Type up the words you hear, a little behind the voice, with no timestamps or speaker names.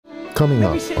Coming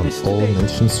Let me up say on this All today.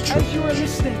 Nations As Church. you are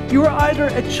listening, you are either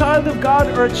a child of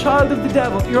God or a child of the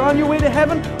devil. You're on your way to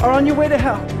heaven or on your way to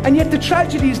hell. And yet the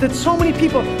tragedy is that so many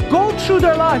people go through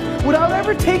their life without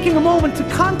ever taking a moment to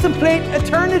contemplate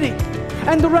eternity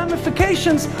and the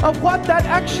ramifications of what that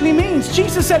actually means.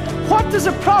 Jesus said, what does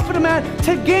it profit a man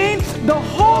to gain the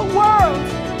whole world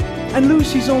and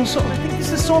lose his own soul? I think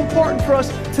this is so important for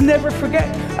us to never forget.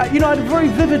 I had a very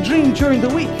vivid dream during the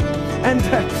week. And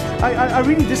I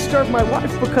really disturbed my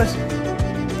wife because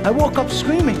I woke up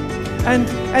screaming. And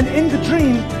in the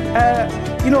dream,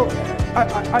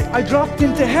 I dropped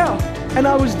into hell. And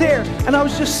I was there. And I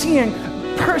was just seeing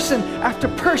person after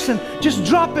person just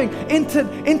dropping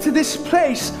into this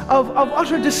place of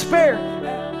utter despair.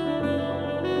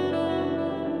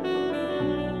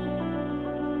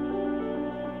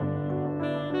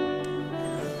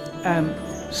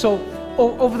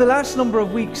 Over the last number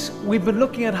of weeks, we've been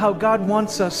looking at how God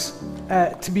wants us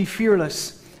to be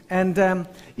fearless. And,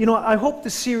 I hope the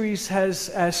series has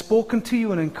spoken to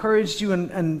you and encouraged you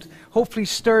and hopefully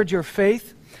stirred your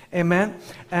faith. Amen.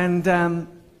 And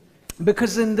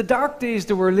because in the dark days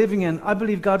that we're living in, I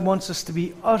believe God wants us to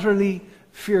be utterly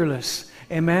fearless.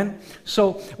 Amen.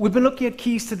 So we've been looking at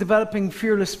keys to developing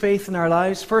fearless faith in our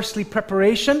lives. Firstly,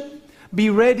 preparation. Be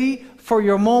ready for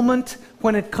your moment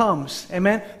when it comes.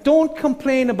 Amen. Don't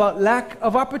complain about lack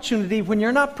of opportunity when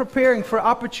you're not preparing for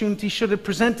opportunity should it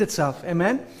present itself.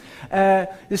 Amen.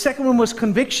 The second one was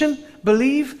conviction.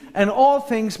 Believe and all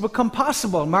things become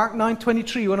possible. Mark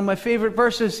 9:23, one of my favorite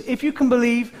verses. If you can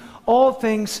believe, all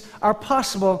things are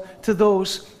possible to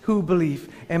those who believe.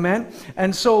 Amen.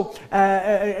 And so,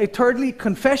 thirdly,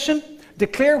 confession.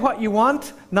 Declare what you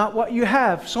want, not what you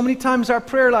have. So many times our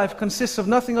prayer life consists of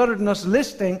nothing other than us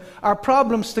listing our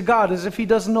problems to God as if He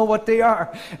doesn't know what they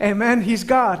are. Amen. He's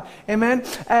God. Amen.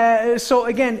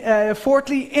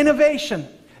 Fourthly, innovation.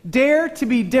 Dare to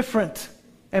be different.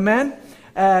 Amen.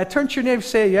 Turn to your neighbor and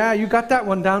say, yeah, you got that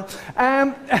one down.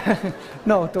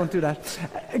 No, don't do that.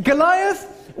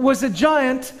 Goliath was a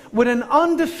giant with an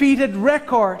undefeated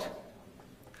record.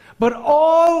 But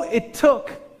all it took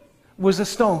was a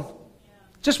stone.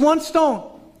 Just one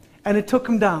stone. And it took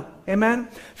him down. Amen.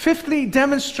 Fifthly,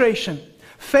 demonstration.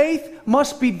 Faith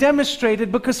must be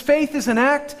demonstrated because faith is an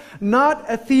act, not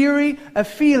a theory, a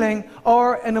feeling,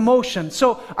 or an emotion.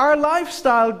 So our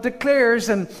lifestyle declares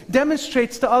and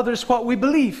demonstrates to others what we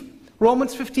believe.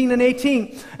 Romans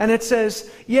 15:18. And it says,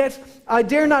 yet I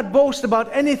dare not boast about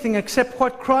anything except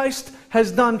what Christ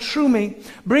has done through me,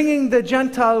 bringing the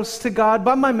Gentiles to God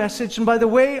by my message and by the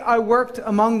way I worked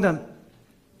among them.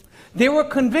 They were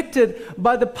convicted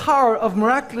by the power of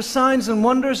miraculous signs and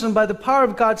wonders and by the power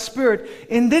of God's Spirit.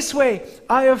 In this way,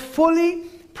 I have fully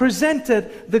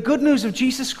presented the good news of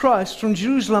Jesus Christ from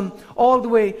Jerusalem all the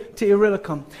way to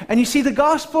Illyricum. And you see, the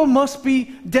gospel must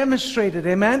be demonstrated.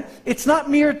 Amen. It's not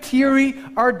mere theory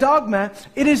or dogma.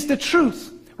 It is the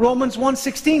truth. Romans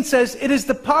 1:16 says, it is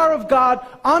the power of God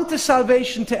unto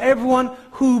salvation to everyone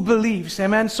who believes.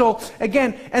 Amen. So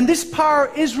again, and this power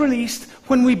is released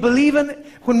when we believe in it,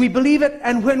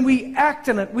 and when we act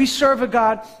in it. We serve a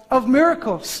God of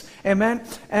miracles. Amen.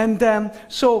 And I'm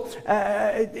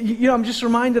just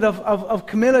reminded of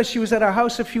Camilla. She was at our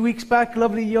house a few weeks back,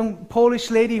 lovely young Polish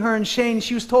lady, her and Shane.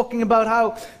 She was talking about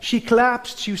how she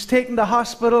collapsed. She was taken to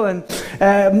hospital, and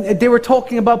they were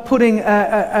talking about putting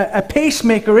a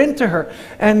pacemaker into her.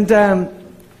 And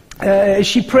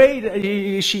she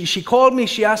prayed, she called me,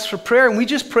 she asked for prayer, and we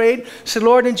just prayed. Said,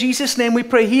 Lord, in Jesus' name, we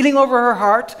pray healing over her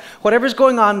heart, whatever's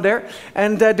going on there.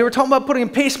 And they were talking about putting a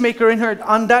pacemaker in her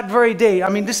on that very day. I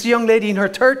mean, this is a young lady in her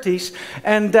 30s.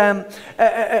 And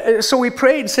so we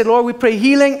prayed and said, Lord, we pray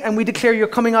healing, and we declare you're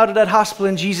coming out of that hospital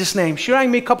in Jesus' name. She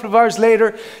rang me a couple of hours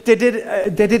later. They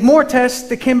did more tests.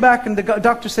 They came back, and the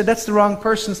doctor said, that's the wrong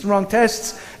person, it's the wrong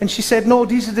tests. And she said, no,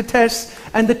 these are the tests.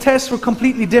 And the tests were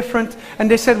completely different.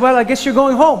 And they said, well, I guess you're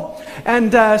going home.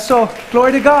 And so,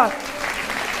 glory to God.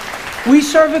 We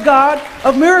serve a God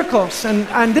of miracles.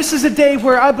 And this is a day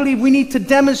where I believe we need to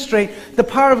demonstrate the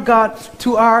power of God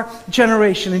to our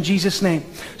generation in Jesus' name.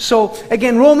 So,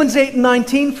 again, Romans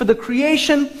 8:19, for the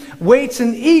creation waits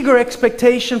in eager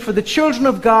expectation for the children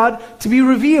of God to be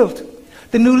revealed.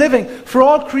 The New Living, for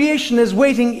all creation is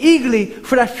waiting eagerly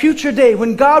for that future day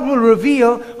when God will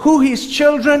reveal who His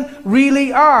children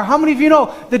really are. How many of you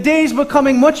know the day is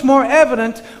becoming much more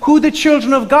evident who the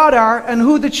children of God are and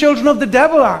who the children of the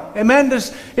devil are? Amen.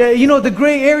 There's, the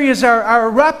gray areas are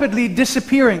rapidly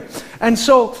disappearing. And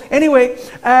so, anyway,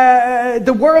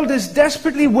 the world is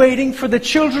desperately waiting for the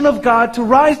children of God to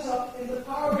rise up in the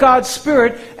power of God's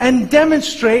Spirit and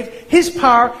demonstrate His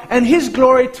power and His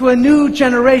glory to a new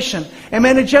generation.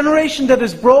 Amen. A generation that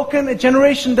is broken, a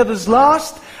generation that is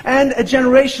lost, and a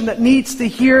generation that needs to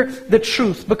hear the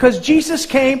truth. Because Jesus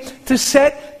came to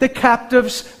set the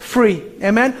captives free.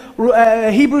 Amen.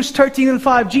 Hebrews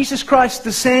 13:5, Jesus Christ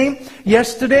the same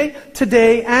yesterday,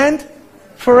 today, and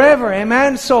forever.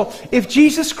 Amen. So if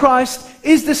Jesus Christ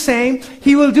is the same,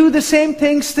 He will do the same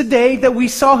things today that we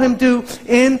saw Him do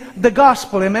in the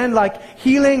gospel. Amen. Like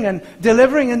healing and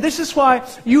delivering. And this is why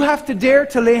you have to dare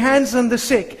to lay hands on the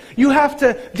sick. You have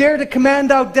to dare to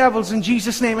command out devils in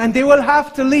Jesus' name. And they will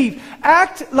have to leave.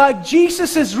 Act like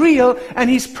Jesus is real and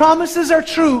His promises are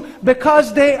true,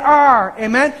 because they are.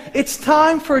 Amen. It's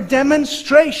time for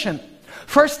demonstration.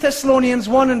 1 Thessalonians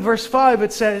 1 and verse 5,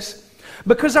 it says,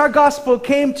 because our gospel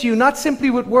came to you not simply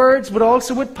with words, but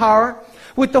also with power,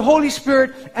 with the Holy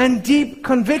Spirit and deep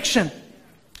conviction.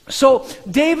 So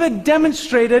David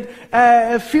demonstrated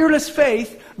fearless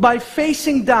faith by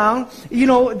facing down,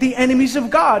 the enemies of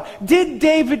God. Did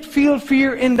David feel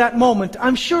fear in that moment?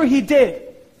 I'm sure he did.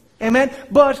 Amen.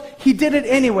 But he did it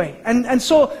anyway. And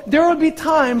so there will be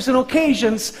times and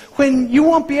occasions when you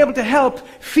won't be able to help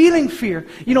feeling fear.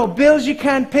 Bills you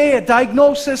can't pay, a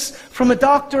diagnosis from a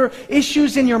doctor,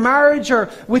 issues in your marriage or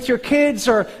with your kids,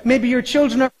 or maybe your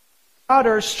children are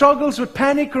or struggles with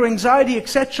panic or anxiety,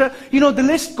 etc. The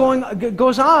list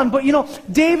goes on. But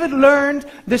David learned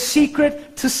the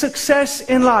secret to success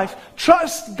in life.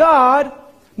 Trust God,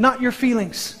 not your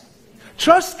feelings.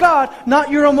 Trust God,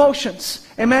 not your emotions.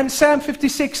 Amen. Psalm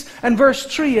 56 and verse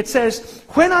 3, it says,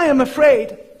 when I am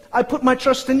afraid, I put my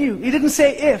trust in you. He didn't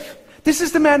say if. This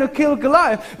is the man who killed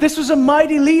Goliath. This was a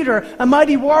mighty leader, a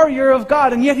mighty warrior of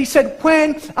God. And yet he said,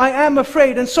 when I am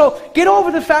afraid. And so get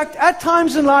over the fact, at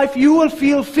times in life you will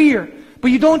feel fear. But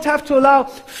you don't have to allow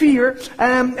fear.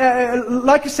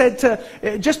 Like I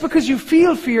said, just because you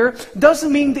feel fear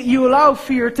doesn't mean that you allow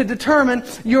fear to determine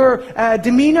your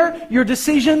demeanor, your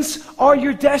decisions, or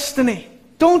your destiny.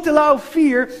 Don't allow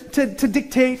fear to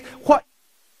dictate what.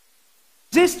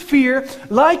 Resist fear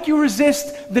like you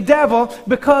resist the devil,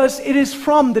 because it is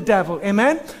from the devil.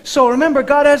 Amen? So remember,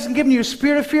 God hasn't given you a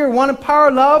spirit of fear, one of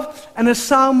power, love, and a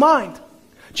sound mind.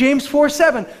 James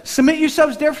 4:7, submit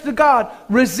yourselves therefore to God,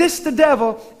 resist the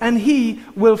devil, and he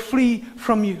will flee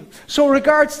from you. So in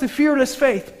regards to fearless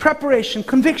faith, preparation,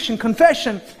 conviction,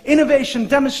 confession, innovation,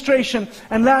 demonstration,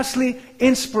 and lastly,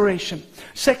 inspiration.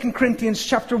 2 Corinthians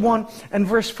chapter 1 and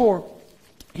verse 4.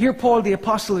 Here Paul the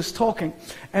apostle is talking,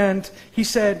 and he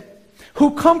said,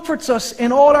 who comforts us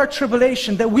in all our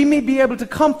tribulation, that we may be able to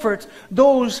comfort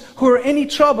those who are in any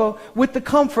trouble with the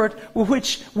comfort with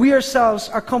which we ourselves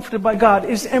are comforted by God.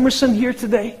 Is Emerson here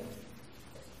today?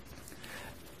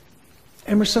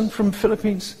 Emerson from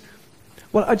Philippines.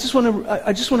 Well, I just want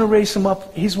to raise him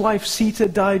up. His wife Sita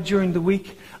died during the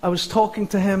week. I was talking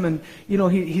to him, and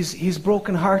he's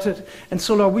brokenhearted. And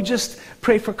so, Lord, we just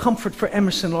pray for comfort for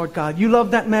Emerson, Lord God. You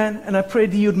love that man, and I pray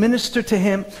that you administer to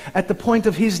him at the point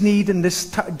of his need in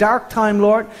this dark time,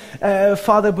 Lord,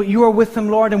 Father. But you are with him,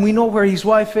 Lord, and we know where his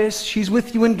wife is. She's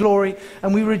with you in glory,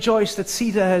 and we rejoice that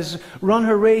Sita has run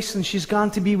her race and she's gone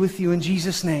to be with you in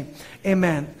Jesus' name.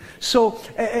 Amen. So,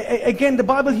 again, the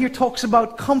Bible here talks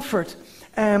about comfort.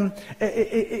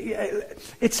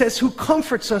 It says, who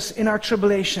comforts us in our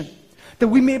tribulation, that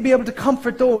we may be able to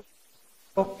comfort those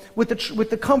with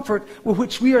the comfort with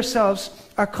which we ourselves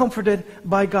are comforted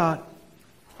by God.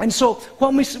 And so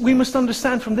what we must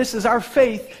understand from this is our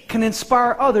faith can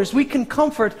inspire others. We can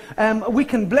comfort, we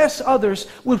can bless others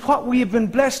with what we have been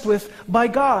blessed with by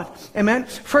God. Amen.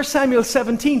 1 Samuel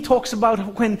 17 talks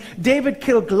about when David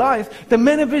killed Goliath, the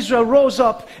men of Israel rose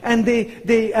up and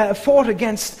they fought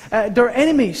against their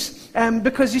enemies.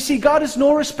 Because you see, God is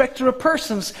no respecter of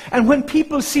persons. And when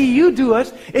people see you do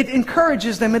it, it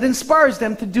encourages them, it inspires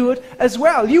them to do it as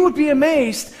well. You would be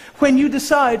amazed when you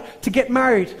decide to get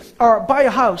married, or buy a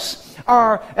house,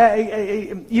 or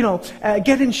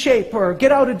get in shape, or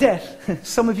get out of debt.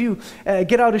 Some of you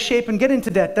get out of shape and get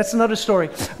into debt. That's another story.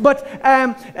 But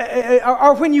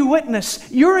or when you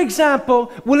witness, your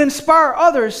example will inspire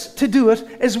others to do it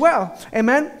as well.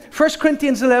 Amen. 1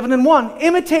 Corinthians 11 and 1.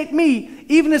 Imitate me,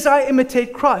 even as I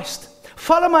imitate Christ.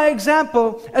 Follow my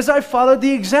example as I follow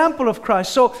the example of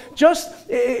Christ. So just,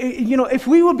 if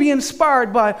we will be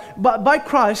inspired by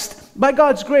Christ, by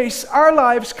God's grace, our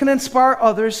lives can inspire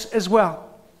others as well.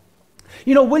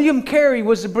 William Carey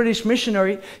was a British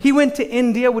missionary. He went to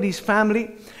India with his family,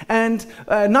 and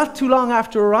not too long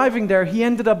after arriving there, he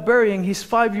ended up burying his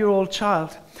 5-year-old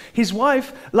child. His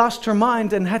wife lost her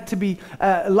mind and had to be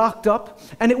locked up,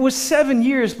 and it was 7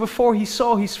 years before he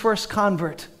saw his first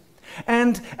convert.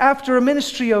 And after a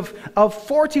ministry of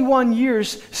 41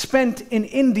 years spent in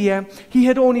India, he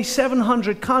had only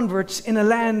 700 converts in a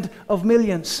land of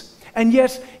millions. And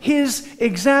yet his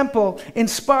example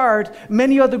inspired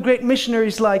many other great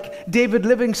missionaries like David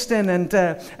Livingstone and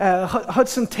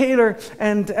Hudson Taylor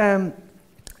and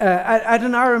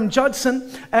Adoniram Judson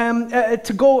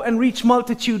to go and reach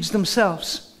multitudes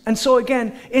themselves. And so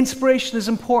again, inspiration is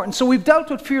important. So we've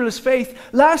dealt with fearless faith.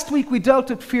 Last week we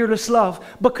dealt with fearless love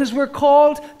because we're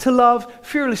called to love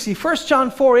fearlessly. 1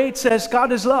 John 4:8 says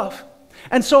God is love.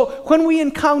 And so when we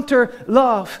encounter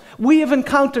love, we have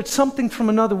encountered something from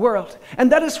another world.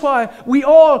 And that is why we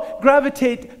all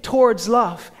gravitate towards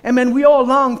love. Amen. We all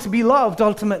long to be loved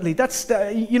ultimately. That's,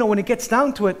 when it gets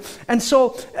down to it. And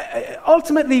so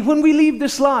ultimately, when we leave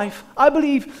this life, I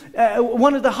believe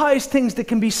one of the highest things that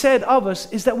can be said of us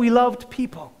is that we loved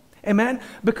people. Amen.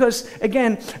 Because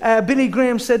again, Billy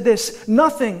Graham said this: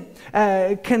 nothing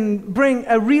can bring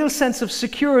a real sense of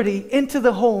security into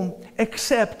the home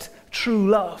except true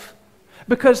love.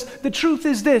 Because the truth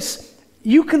is this: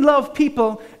 you can love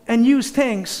people and use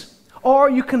things, or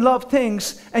you can love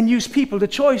things and use people. The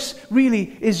choice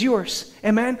really is yours.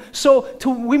 Amen. So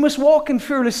we must walk in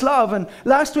fearless love. And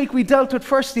last week we dealt with,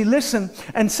 firstly, listen,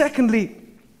 and secondly,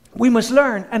 we must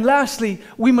learn, and lastly,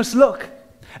 we must look.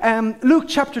 Luke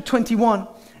chapter 21,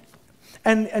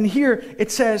 and here it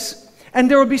says,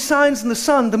 "And there will be signs in the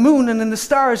sun, the moon, and in the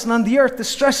stars, and on the earth the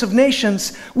stress of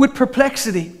nations with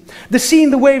perplexity, the sea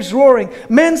and the waves roaring,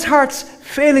 men's hearts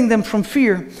failing them from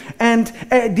fear, and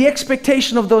the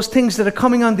expectation of those things that are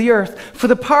coming on the earth. For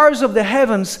the powers of the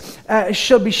heavens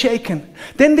shall be shaken.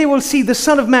 Then they will see the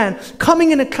Son of Man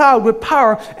coming in a cloud with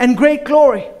power and great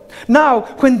glory. Now,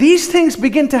 when these things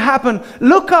begin to happen,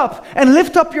 look up and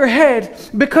lift up your head,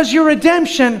 because your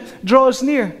redemption draws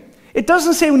near." It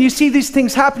doesn't say when you see these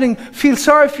things happening, feel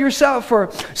sorry for yourself or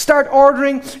start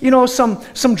ordering,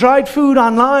 some dried food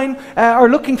online or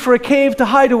looking for a cave to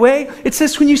hide away. It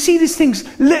says when you see these things,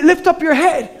 lift up your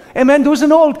head. Amen. There was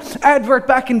an old advert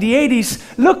back in the 80s.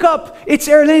 Look up, it's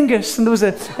Aer Lingus. And there was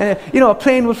a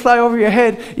plane would fly over your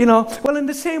head, Well, in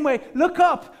the same way, look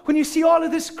up when you see all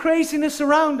of this craziness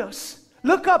around us.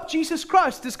 Look up, Jesus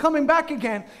Christ is coming back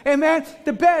again. Amen.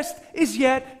 The best is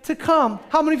yet to come.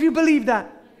 How many of you believe that?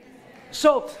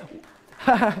 So,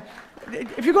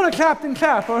 if you're going to clap, then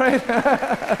clap, all right?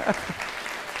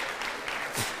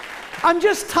 I'm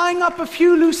just tying up a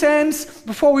few loose ends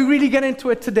before we really get into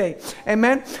it today.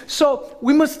 Amen? So,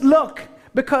 we must look,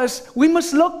 because we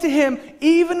must look to Him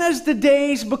even as the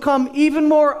days become even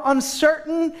more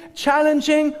uncertain,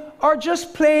 challenging, or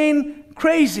just plain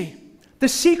crazy. The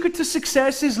secret to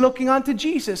success is looking unto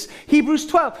Jesus. Hebrews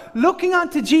 12, looking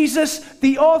unto Jesus,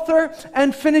 the author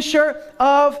and finisher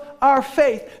of our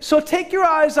faith. So take your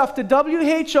eyes off the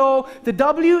WHO, the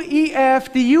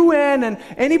WEF, the UN, and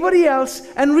anybody else,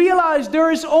 and realize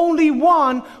there is only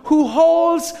one who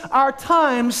holds our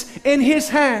times in His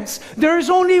hands. There is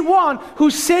only one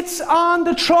who sits on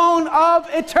the throne of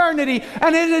eternity,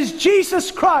 and it is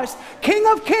Jesus Christ, King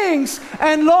of kings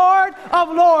and Lord of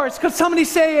lords. Could somebody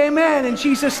say amen in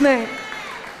Jesus' name?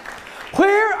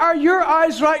 Where are your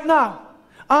eyes right now?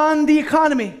 On the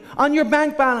economy, on your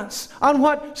bank balance, on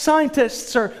what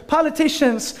scientists or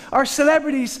politicians or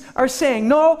celebrities are saying?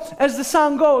 No, as the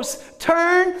song goes,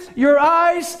 turn your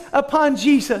eyes upon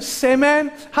Jesus.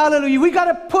 Amen. Hallelujah. We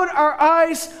got to put our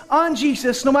eyes on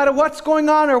Jesus no matter what's going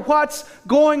on or what's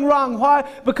going wrong. Why?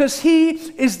 Because He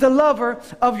is the lover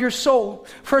of your soul.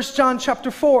 1 John chapter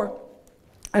 4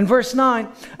 and verse 9,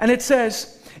 and it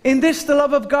says, "In this the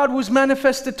love of God was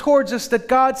manifested towards us, that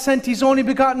God sent His only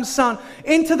begotten Son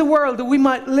into the world that we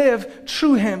might live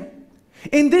through Him.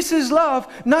 In this is love,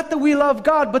 not that we love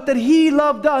God, but that He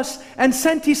loved us and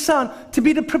sent His Son to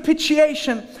be the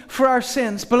propitiation for our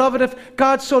sins. Beloved, if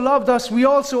God so loved us, we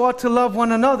also ought to love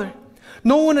one another.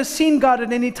 No one has seen God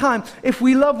at any time. If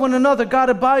we love one another,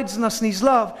 God abides in us, and His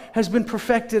love has been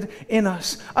perfected in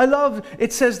us." I love,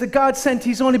 it says that God sent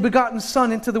His only begotten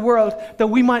Son into the world that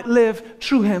we might live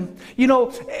through Him.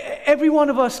 Every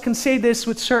one of us can say this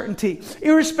with certainty.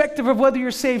 Irrespective of whether you're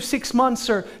saved 6 months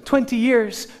or 20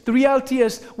 years, the reality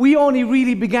is we only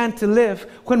really began to live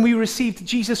when we received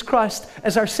Jesus Christ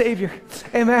as our Savior.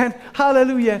 Amen.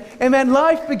 Hallelujah. Amen.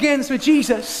 Life begins with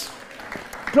Jesus.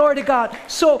 Glory to God.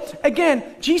 So again,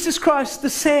 Jesus Christ the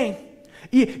same.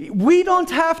 We don't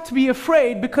have to be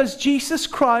afraid because Jesus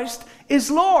Christ is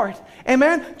Lord.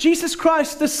 Amen. Jesus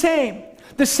Christ the same.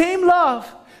 The same love,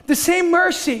 the same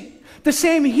mercy, the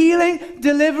same healing,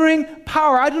 delivering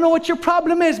power. I don't know what your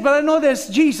problem is, but I know this: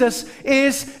 Jesus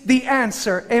is the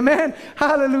answer. Amen.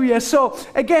 Hallelujah. So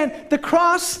again, the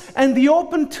cross and the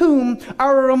open tomb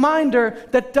are a reminder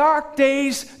that dark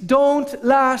days don't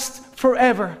last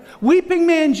forever. Weeping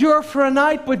may endure for a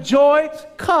night, but joy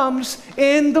comes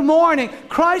in the morning.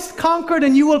 Christ conquered,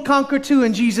 and you will conquer too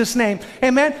in Jesus' name.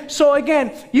 Amen. So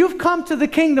again, you've come to the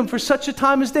kingdom for such a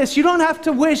time as this. You don't have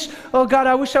to wish, oh God,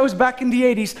 I wish I was back in the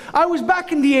 80s. I was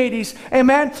back in the 80s.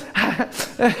 Amen.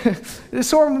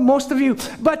 So are most of you.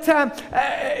 But,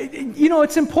 you know,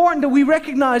 it's important that we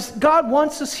recognize God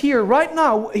wants us here right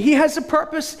now. He has a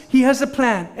purpose. He has a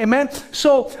plan. Amen.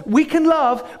 So we can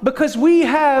love because we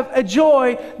have a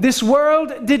joy this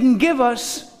world didn't give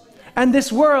us, and this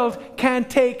world can't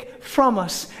take from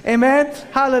us. Amen.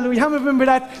 Hallelujah. How many remember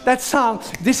that song?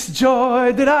 This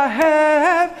joy that I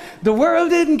have, the world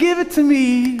didn't give it to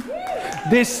me.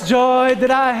 This joy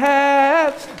that I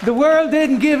have, the world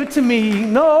didn't give it to me.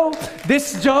 No,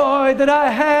 this joy that I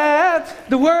have,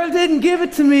 the world didn't give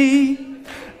it to me.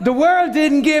 The world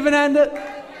didn't give it, and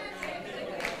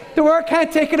the world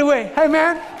can't take it away.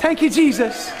 Amen. Thank you,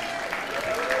 Jesus.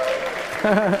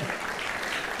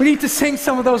 We need to sing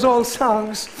some of those old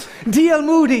songs. D.L.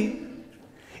 Moody: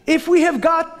 if we have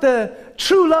got the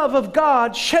true love of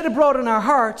God shed abroad in our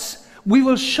hearts, we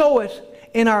will show it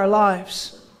in our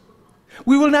lives.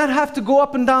 We will not have to go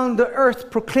up and down the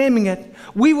earth proclaiming it.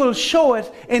 We will show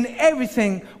it in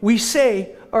everything we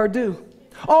say or do.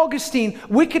 Augustine: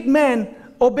 wicked men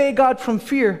obey God from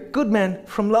fear, good men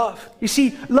from love. You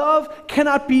see, love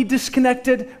cannot be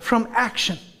disconnected from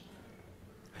action.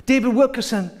 David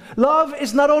Wilkerson: love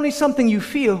is not only something you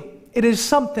feel, it is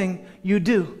something you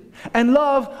do. And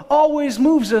love always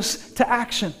moves us to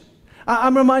action.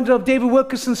 I'm reminded of David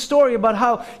Wilkerson's story about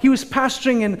how he was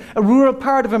pastoring in a rural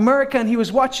part of America, and he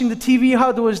was watching the TV,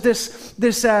 how there was this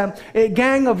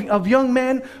gang of young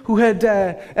men who had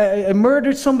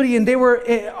murdered somebody, and they were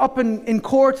up in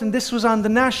court, and this was on the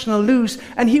national news.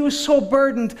 And he was so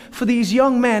burdened for these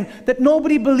young men that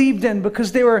nobody believed in,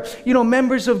 because they were, you know,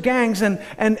 members of gangs.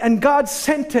 And God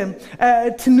sent him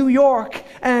to New York.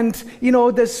 And, you know,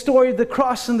 the story of the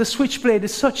cross and the switchblade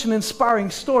is such an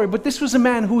inspiring story. But this was a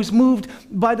man who was moved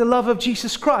by the love of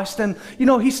Jesus Christ. And, you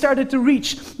know, he started to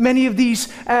reach many of these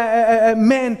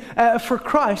men for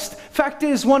Christ. Fact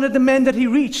is, one of the men that he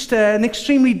reached, an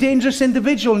extremely dangerous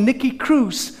individual, Nicky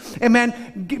Cruz,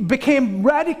 became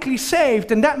radically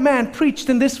saved. And that man preached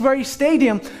in this very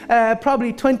stadium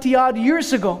probably 20 odd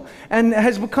years ago, and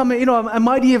has become, you know, a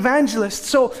mighty evangelist.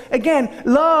 So again,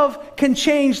 love can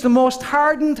change the most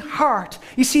hardened heart.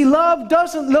 You see, love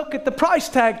doesn't look at the price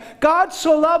tag. God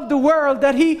so loved the world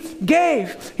that he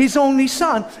gave his only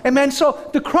son. Amen. So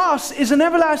the cross is an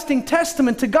everlasting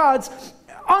testament to God's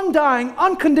undying,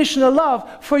 unconditional love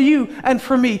for you and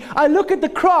for me. I look at the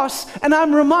cross and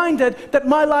I'm reminded that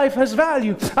my life has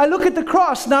value. I look at the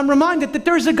cross and I'm reminded that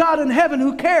there's a God in heaven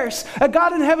who cares, a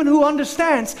God in heaven who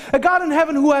understands, a God in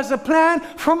heaven who has a plan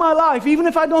for my life. Even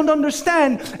if I don't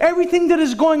understand everything that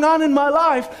is going on in my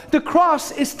life, the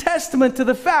cross is testament to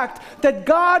the fact that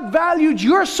God valued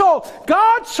your soul.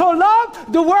 God so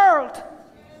loved the world.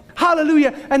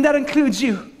 Hallelujah. And that includes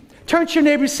you. Turn to your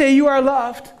neighbor and say, you are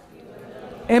loved.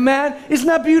 Amen. Isn't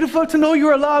that beautiful to know you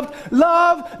are loved?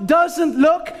 Love doesn't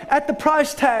look at the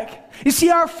price tag. You see,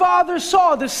 our Father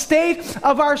saw the state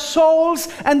of our souls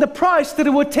and the price that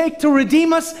it would take to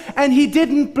redeem us, and He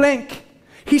didn't blink.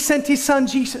 He sent His Son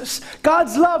Jesus.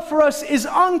 God's love for us is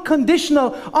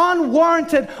unconditional,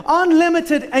 unwarranted,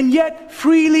 unlimited, and yet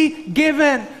freely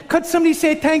given. Could somebody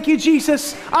say, thank you,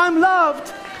 Jesus? I'm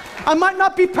loved. I might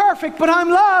not be perfect, but I'm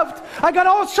loved. I got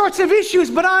all sorts of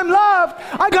issues, but I'm loved.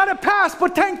 I got a past,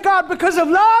 but thank God, because of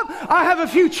love, I have a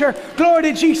future. Glory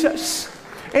to Jesus.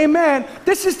 Amen.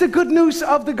 This is the good news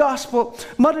of the gospel.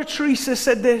 Mother Teresa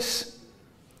said this: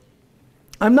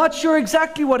 I'm not sure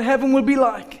exactly what heaven will be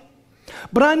like,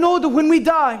 but I know that when we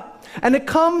die and it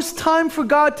comes time for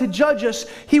God to judge us,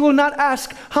 He will not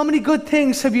ask, how many good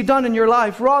things have you done in your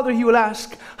life? Rather, He will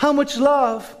ask, how much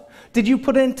love did you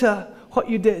put into what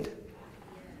you did?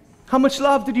 How much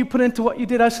love did you put into what you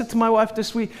did? I said to my wife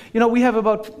this week, you know, we have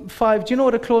about 5. Do you know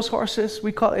what a clothes horse is?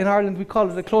 We call, in Ireland, we call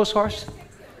it a clothes horse.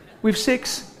 We have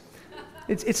 6.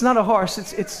 It's not a horse,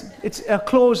 it's a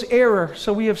clothes error.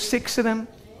 So we have 6 of them,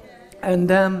 and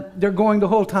they're going the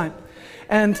whole time.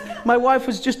 And my wife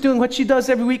was just doing what she does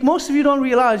every week. Most of you don't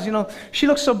realize, you know, she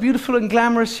looks so beautiful and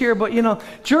glamorous here, but, you know,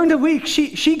 during the week,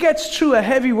 she gets through a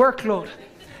heavy workload.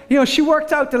 You know, she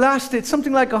worked out the last, it's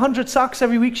something like 100 socks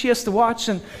every week she has to watch,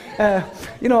 and,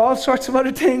 you know, all sorts of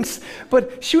other things.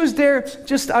 But she was there,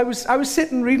 I was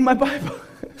sitting reading my Bible.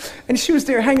 And she was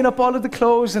there hanging up all of the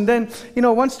clothes. And then,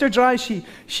 once they're dry,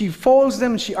 she folds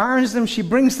them, she irons them, she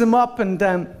brings them up. And,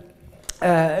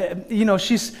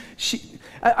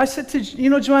 I said to,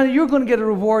 Joanna, you're going to get a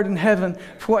reward in heaven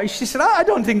for what? She said, I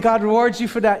don't think God rewards you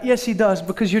for that. Yes, he does,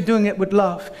 because you're doing it with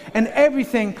love. And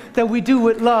everything that we do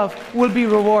with love will be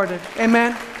rewarded.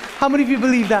 Amen? How many of you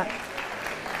believe that?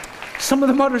 Some of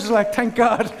the mothers are like, thank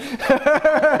God.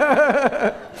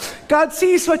 God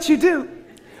sees what you do.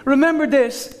 Remember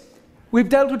this. We've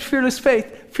dealt with fearless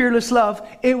faith, fearless love.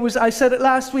 I said it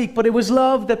last week, but it was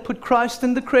love that put Christ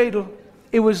in the cradle.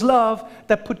 It was love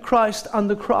that put Christ on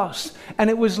the cross. And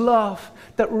it was love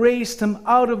that raised him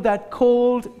out of that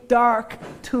cold, dark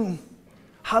tomb.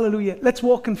 Hallelujah. Let's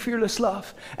walk in fearless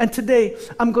love. And today,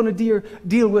 I'm going to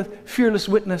deal with fearless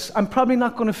witness. I'm probably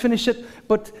not going to finish it,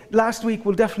 but last week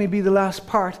will definitely be the last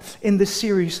part in this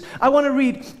series. I want to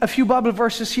read a few Bible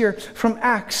verses here from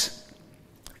Acts.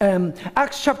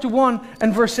 Acts chapter 1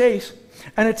 and verse 8.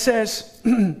 And it says,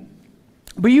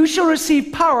 but you shall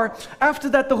receive power after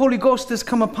that the Holy Ghost has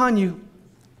come upon you.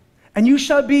 And you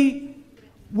shall be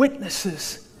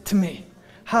witnesses to me.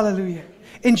 Hallelujah.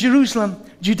 In Jerusalem,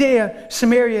 Judea,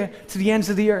 Samaria, to the ends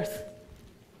of the earth.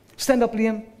 Stand up,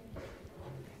 Liam.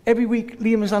 Every week,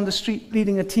 Liam is on the street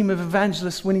leading a team of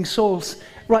evangelists, winning souls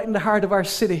right in the heart of our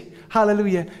city.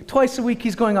 Hallelujah. Twice a week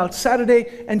he's going out,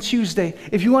 Saturday and Tuesday.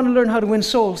 If you want to learn how to win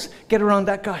souls, get around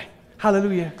that guy.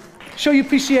 Hallelujah. Show your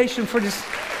appreciation for this.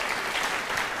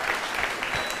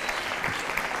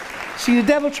 See, the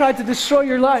devil tried to destroy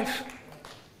your life.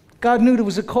 God knew there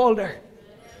was a call there.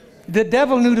 The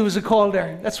devil knew there was a call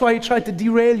there. That's why he tried to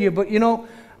derail you. But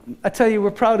I tell you, we're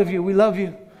proud of you. We love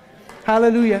you.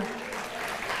 Hallelujah.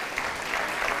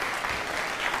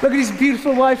 Look at his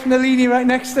beautiful wife, Nalini, right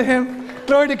next to him.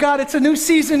 Glory to God. It's a new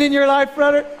season in your life,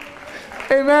 brother.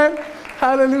 Amen.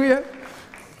 Hallelujah.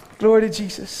 Glory to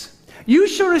Jesus. You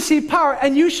shall receive power,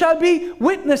 and you shall be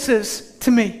witnesses to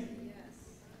me.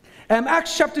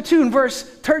 Acts chapter 2 and verse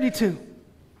 32.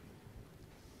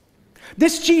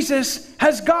 This Jesus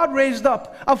has God raised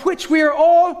up, of which we are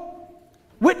all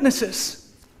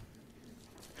witnesses.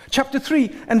 Chapter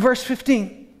 3 and verse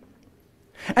 15.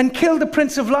 And killed the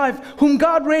Prince of Life, whom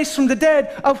God raised from the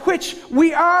dead, of which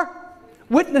we are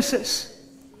witnesses.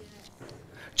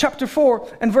 Chapter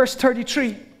 4 and verse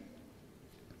 33.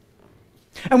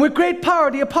 And with great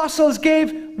power the apostles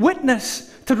gave witness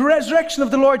to the resurrection of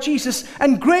the Lord Jesus,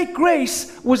 and great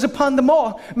grace was upon them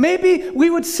all. Maybe we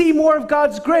would see more of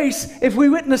God's grace if we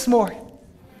witness more.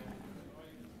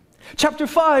 Chapter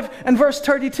 5 and verse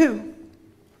 32.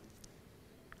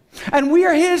 And we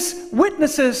are his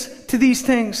witnesses to these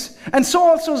things, and so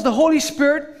also is the Holy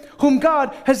Spirit, whom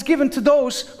God has given to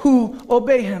those who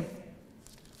obey him.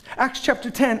 Acts chapter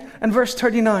 10 and verse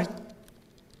 39.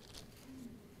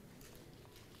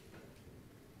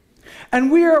 And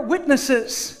we are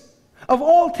witnesses of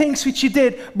all things which he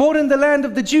did, both in the land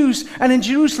of the Jews and in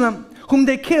Jerusalem, whom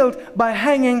they killed by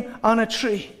hanging on a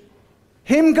tree.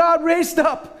 Him God raised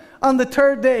up on the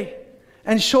third day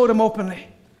and showed him openly.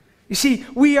 You see,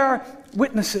 we are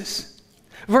witnesses.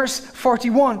 Verse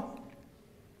 41.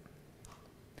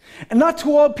 And not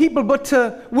to all people, but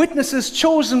to witnesses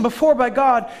chosen before by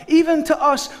God, even to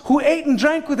us who ate and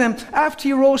drank with him after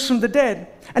he rose from the dead.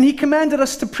 And he commanded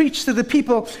us to preach to the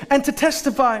people and to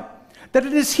testify that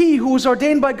it is he who was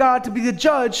ordained by God to be the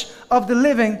judge of the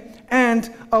living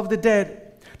and of the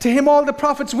dead. To him all the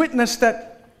prophets witness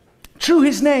that through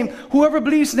his name, whoever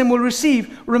believes in him will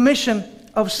receive remission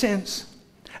of sins.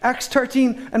 Acts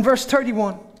 13 and verse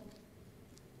 31.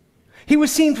 He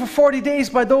was seen for 40 days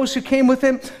by those who came with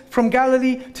him from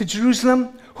Galilee to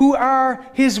Jerusalem, who are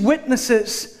his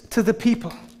witnesses to the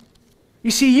people.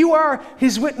 You see, you are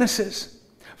his witnesses.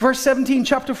 Verse 17,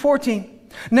 chapter 14.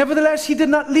 Nevertheless, he did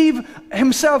not leave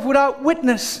himself without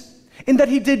witness, in that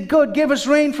he did good, gave us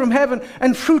rain from heaven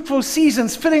and fruitful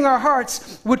seasons, filling our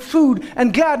hearts with food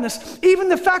and gladness. Even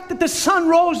the fact that the sun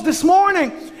rose this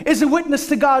morning is a witness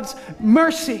to God's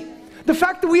mercy. The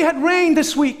fact that we had rain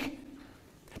this week,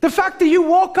 the fact that you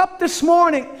woke up this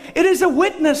morning, it is a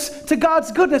witness to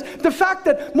God's goodness. The fact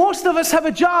that most of us have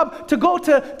a job to go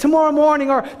to tomorrow morning,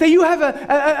 or that you have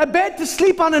a bed to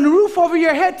sleep on and a roof over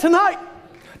your head tonight.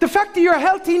 The fact that you're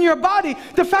healthy in your body,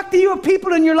 the fact that you have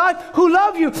people in your life who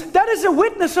love you, that is a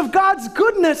witness of God's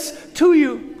goodness to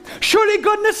you. Surely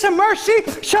goodness and mercy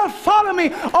shall follow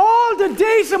me all the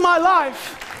days of my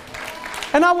life,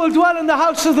 and I will dwell in the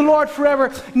house of the Lord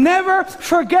forever. Never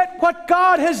forget what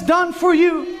God has done for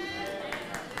you.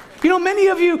 You know, many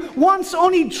of you once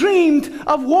only dreamed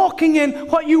of walking in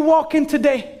what you walk in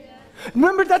today.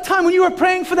 Remember that time when you were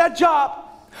praying for that job?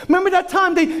 Remember that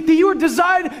time that you were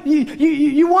desired,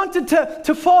 you wanted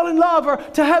to fall in love, or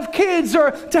to have kids,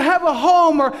 or to have a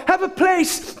home, or have a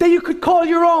place that you could call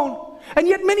your own. And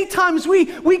yet many times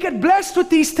we get blessed with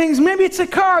these things. Maybe it's a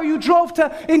car you drove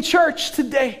in church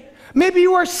today. Maybe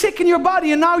you were sick in your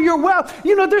body and now you're well.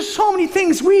 You know, there's so many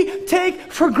things we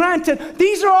take for granted.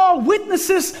 These are all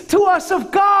witnesses to us of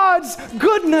God's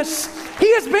goodness.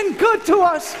 He has been good to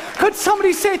us. Could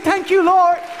somebody say, thank you,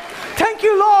 Lord? Thank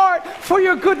you, Lord, for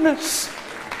your goodness.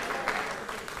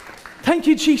 Thank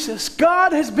you, Jesus.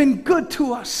 God has been good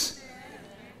to us.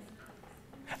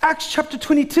 Acts chapter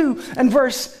 22 and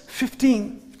verse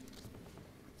 15.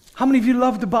 How many of you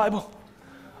love the Bible?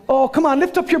 Oh, come on,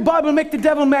 lift up your Bible and make the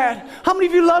devil mad. How many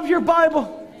of you love your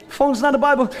Bible? Phone's not a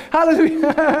Bible.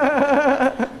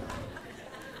 Hallelujah.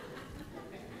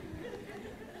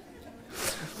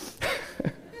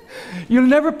 You'll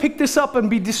never pick this up and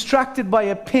be distracted by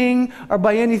a ping or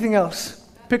by anything else.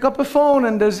 Pick up a phone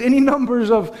and there's any numbers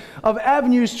of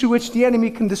avenues through which the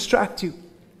enemy can distract you.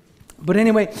 But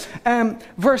anyway,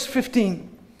 verse 15.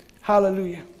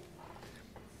 Hallelujah.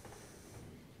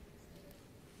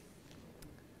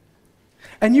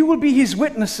 And you will be his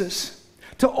witnesses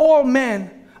to all men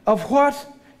of what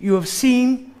you have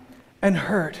seen and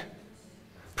heard.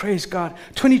 Praise God.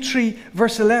 23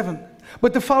 verse 11.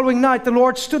 But the following night the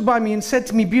Lord stood by me and said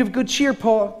to me, be of good cheer,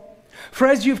 Paul. For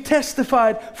as you have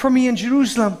testified for me in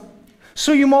Jerusalem,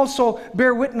 so you also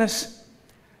bear witness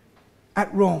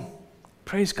at Rome.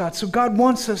 Praise God. So God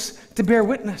wants us to bear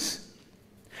witness.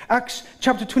 Acts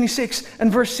chapter 26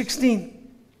 and verse 16.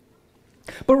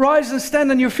 But rise and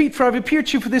stand on your feet, for I have appeared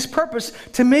to you for this purpose,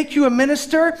 to make you a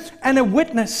minister and a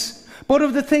witness, both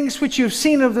of the things which you have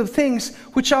seen, of the things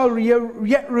which I will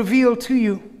yet reveal to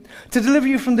you, to deliver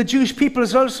you from the Jewish people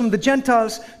as well as from the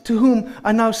Gentiles, to whom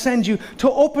I now send you, to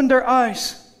open their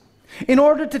eyes, in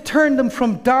order to turn them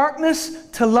from darkness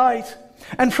to light,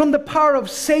 and from the power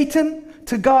of Satan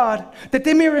to God, that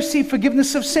they may receive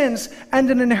forgiveness of sins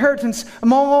and an inheritance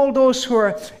among all those who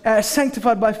are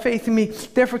sanctified by faith in me.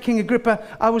 Therefore, King Agrippa,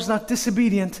 I was not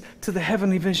disobedient to the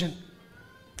heavenly vision.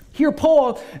 Here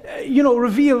Paul,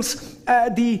 reveals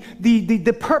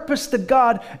the purpose that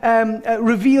God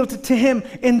revealed to him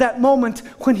in that moment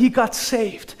when he got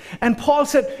saved. And Paul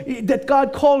said that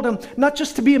God called him not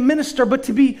just to be a minister, but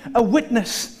to be a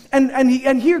witness.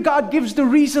 And here God gives the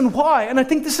reason why. And I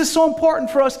think this is so important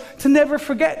for us to never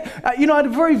forget. I had a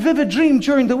very vivid dream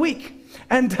during the week.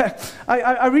 And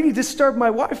I really disturbed my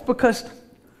wife because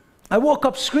I woke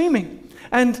up screaming.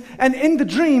 And in the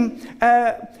dream,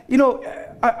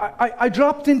 I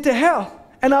dropped into hell.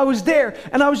 And I was there,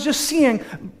 and I was just seeing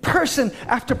person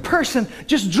after person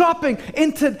just dropping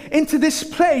into this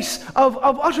place of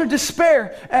utter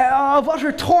despair, of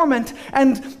utter torment,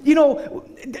 and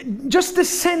just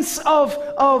this sense of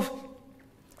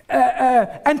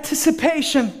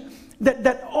anticipation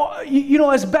that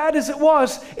as bad as it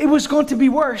was going to be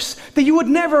worse. That you would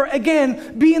never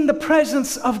again be in the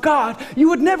presence of God. You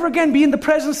would never again be in the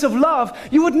presence of love.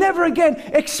 You would never again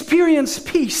experience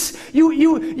peace. You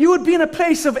would be in a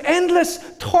place of endless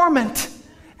torment.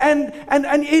 And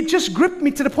it just gripped me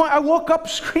to the point I woke up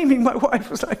screaming. My wife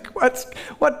was like, what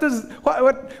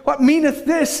meaneth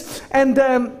this? And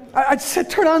I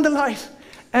said, turn on the light.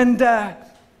 And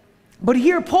but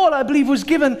here Paul, I believe, was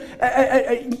given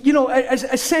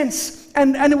a sense,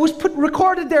 and it was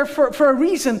recorded there for a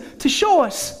reason, to show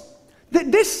us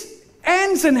that this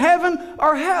ends in heaven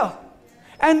or hell.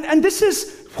 And this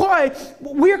is why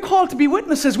we're called to be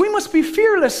witnesses. We must be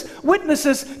fearless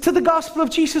witnesses to the gospel of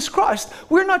Jesus Christ.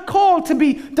 We're not called to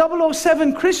be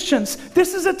 007 Christians.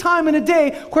 This is a time and a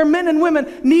day where men and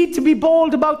women need to be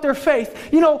bold about their faith.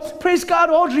 Praise God,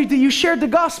 Audrey, that you shared the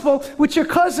gospel with your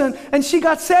cousin and she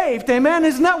got saved. Amen.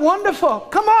 Isn't that wonderful?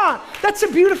 Come on. That's a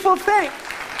beautiful thing.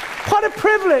 What a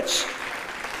privilege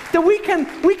that we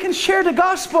can share the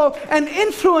gospel and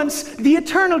influence the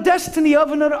eternal destiny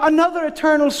of another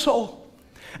eternal soul.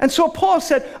 And so Paul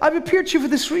said, I've appeared to you for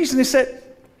this reason. He said,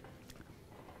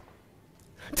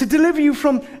 to deliver you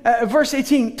from, verse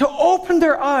 18, to open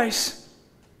their eyes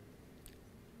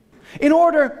in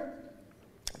order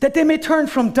that they may turn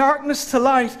from darkness to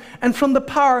light and from the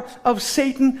power of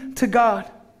Satan to God.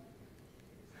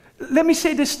 Let me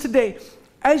say this today.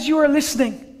 As you are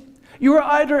listening, you are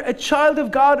either a child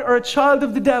of God or a child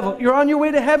of the devil. You're on your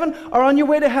way to heaven or on your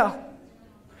way to hell.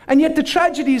 And yet the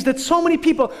tragedy is that so many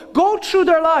people go through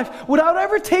their life without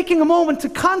ever taking a moment to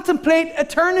contemplate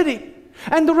eternity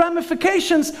and the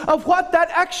ramifications of what that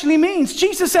actually means.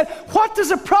 Jesus said, what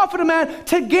does it profit a man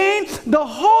to gain the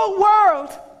whole world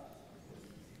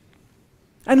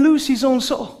and lose his own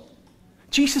soul?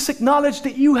 Jesus acknowledged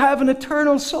that you have an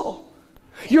eternal soul.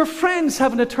 Your friends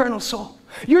have an eternal soul.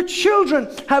 Your children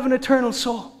have an eternal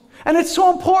soul. And it's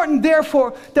so important,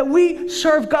 therefore, that we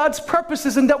serve God's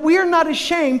purposes and that we are not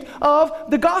ashamed of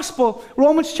the gospel.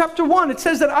 Romans chapter 1, it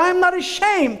says that I am not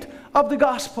ashamed of the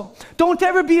gospel. Don't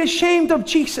ever be ashamed of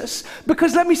Jesus.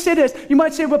 Because let me say this. You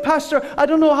might say, well, Pastor, I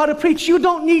don't know how to preach. You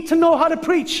don't need to know how to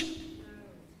preach.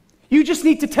 You just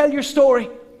need to tell your story.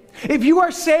 If you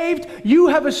are saved, you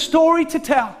have a story to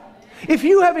tell. If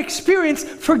you have experienced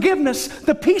forgiveness,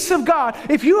 the peace of God,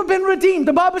 if you have been redeemed,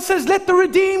 the Bible says, let the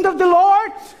redeemed of the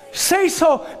Lord say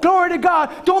so. Glory to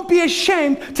God. Don't be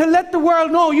ashamed to let the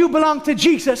world know you belong to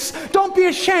Jesus. Don't be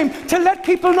ashamed to let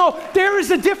people know there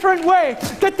is a different way,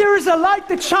 that there is a light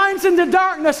that shines in the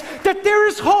darkness, that there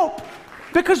is hope.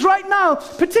 Because right now,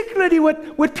 particularly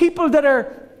with people that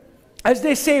are, as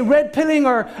they say, red-pilling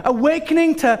or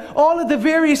awakening to all of the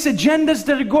various agendas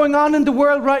that are going on in the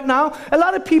world right now, a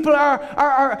lot of people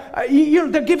are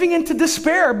they're giving into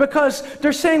despair because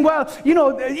they're saying, well,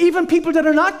 even people that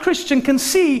are not Christian can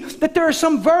see that there are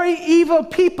some very evil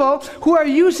people who are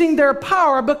using their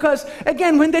power because,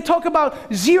 again, when they talk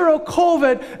about zero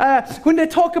COVID, when they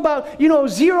talk about,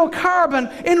 zero carbon,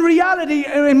 in reality,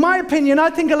 in my opinion, I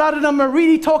think a lot of them are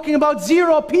really talking about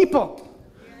zero people.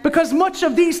 Because much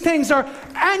of these things are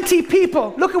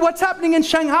anti-people. Look at what's happening in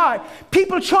Shanghai.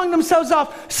 People throwing themselves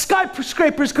off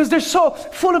skyscrapers because they're so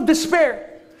full of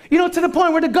despair. To the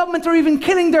point where the government are even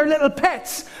killing their little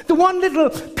pets. The one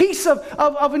little piece of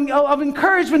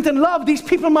encouragement and love these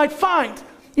people might find.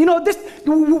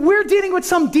 We're dealing with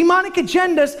some demonic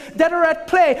agendas that are at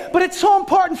play. But it's so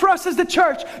important for us as the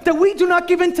church that we do not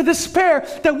give in to despair,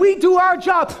 that we do our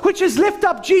job, which is lift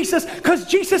up Jesus. Because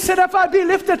Jesus said, if I be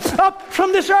lifted up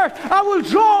from this earth, I will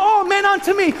draw all men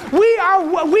unto me. We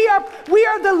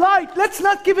are the light. Let's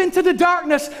not give in to the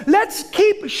darkness. Let's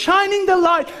keep shining the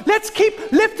light. Let's keep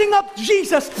lifting up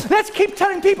Jesus. Let's keep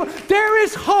telling people there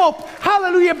is hope.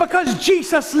 Hallelujah, because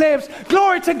Jesus lives.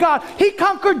 Glory to God. He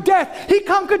conquered death. He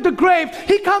conquered the grave.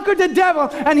 He conquered the devil.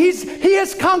 And he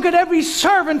has conquered every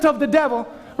servant of the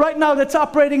devil right now that's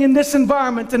operating in this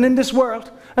environment and in this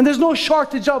world. And there's no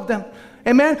shortage of them.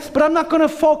 Amen? But I'm not going to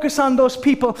focus on those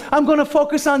people. I'm going to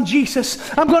focus on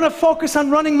Jesus. I'm going to focus on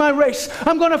running my race.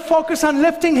 I'm going to focus on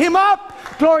lifting Him up.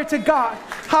 Glory to God.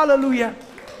 Hallelujah.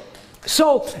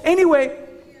 So, anyway,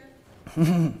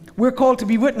 we're called to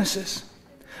be witnesses.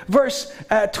 Verse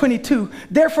 22,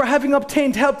 therefore having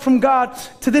obtained help from God,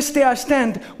 to this day I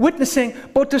stand, witnessing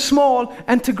both to small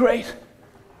and to great.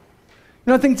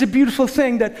 I think it's a beautiful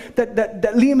thing that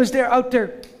Liam is out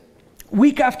there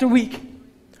week after week,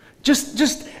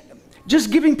 just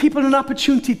giving people an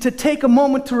opportunity to take a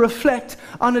moment to reflect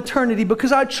on eternity,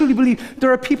 because I truly believe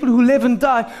there are people who live and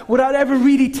die without ever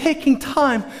really taking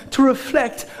time to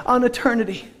reflect on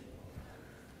eternity.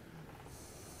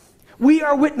 We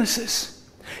are witnesses.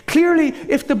 Clearly,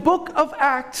 if the book of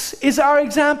Acts is our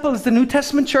example as the New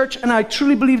Testament church, and I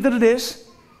truly believe that it is,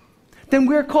 then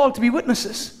we're called to be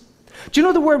witnesses. Do you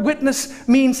know the word witness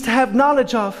means to have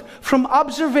knowledge of, from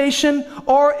observation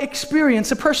or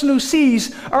experience? A person who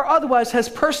sees or otherwise has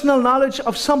personal knowledge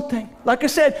of something. Like I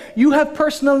said, you have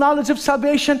personal knowledge of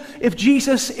salvation if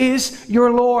Jesus is your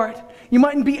Lord. You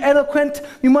mightn't be eloquent,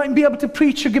 you mightn't be able to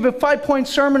preach or give a 5-point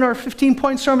sermon or a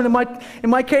 15-point sermon in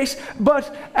my case,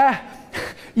 but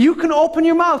you can open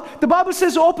your mouth. The Bible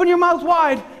says, open your mouth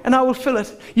wide and I will fill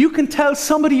it. You can tell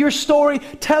somebody your story.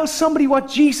 Tell somebody what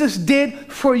Jesus did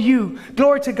for you.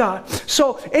 Glory to God.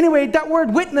 So anyway, that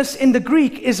word witness in the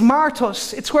Greek is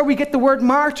martos. It's where we get the word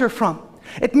martyr from.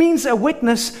 It means a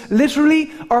witness,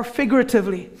 literally or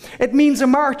figuratively. It means a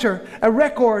martyr, a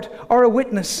record, or a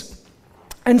witness.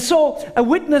 And so a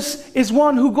witness is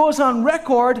one who goes on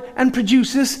record and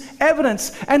produces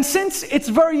evidence. And since its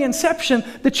very inception,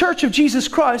 the Church of Jesus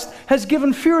Christ has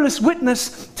given fearless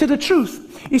witness to the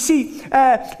truth. You see,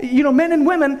 men and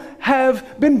women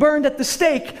have been burned at the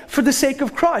stake for the sake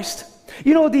of Christ.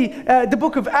 The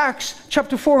book of Acts,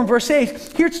 chapter 4 and verse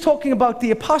 8, here it's talking about the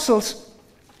apostles.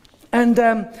 And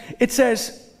it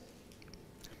says,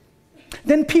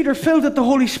 then Peter, filled with the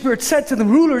Holy Spirit, said to the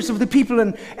rulers of the people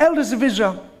and elders of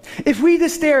Israel, if we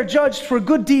this day are judged for a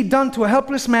good deed done to a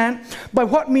helpless man, by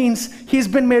what means he has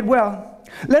been made well,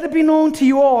 let it be known to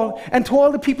you all and to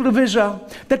all the people of Israel,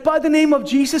 that by the name of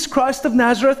Jesus Christ of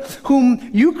Nazareth, whom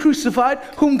you crucified,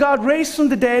 whom God raised from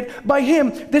the dead, by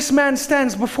him this man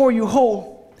stands before you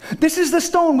whole. This is the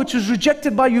stone which was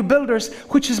rejected by you builders,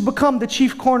 which has become the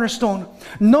chief cornerstone.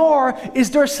 Nor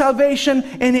is there salvation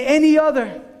in any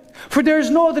other. For there is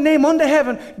no other name under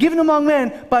heaven given among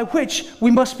men by which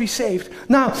we must be saved.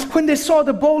 Now, when they saw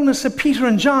the boldness of Peter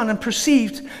and John and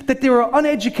perceived that they were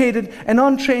uneducated and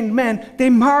untrained men, they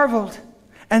marveled,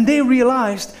 and they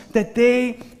realized that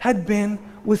they had been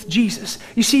with Jesus.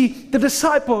 You see, the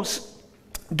disciples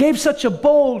gave such a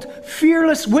bold,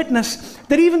 fearless witness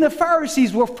that even the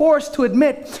Pharisees were forced to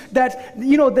admit that,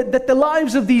 that the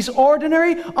lives of these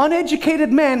ordinary,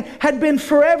 uneducated men had been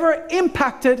forever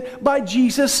impacted by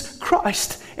Jesus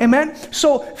Christ. Amen?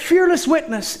 So, fearless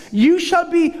witness. You shall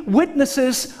be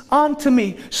witnesses unto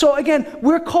me. So again,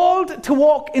 we're called to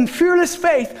walk in fearless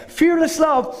faith, fearless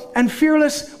love, and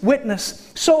fearless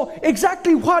witness. So,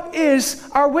 exactly what is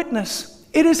our witness?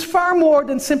 It is far more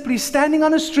than simply standing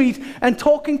on a street and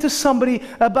talking to somebody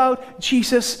about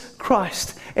Jesus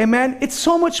Christ. Amen? It's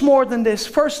so much more than this.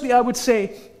 Firstly, I would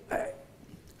say,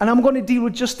 and I'm going to deal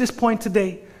with just this point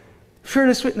today,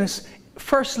 fearless witness.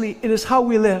 Firstly, it is how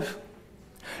we live.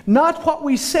 Not what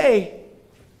we say,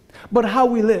 but how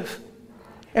we live.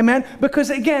 Amen? Because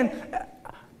again,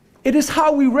 it is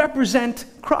how we represent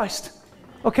Christ.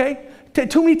 Okay?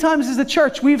 Too many times as a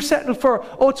church, we've settled for,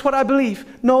 oh, it's what I believe.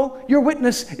 No, your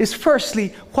witness is firstly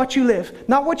what you live.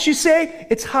 Not what you say,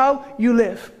 it's how you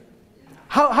live.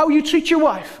 How you treat your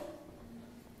wife.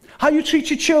 How you treat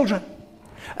your children.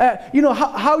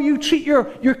 How you treat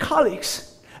your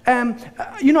colleagues. I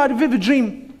had a vivid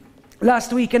dream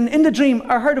last week, and in the dream,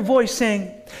 I heard a voice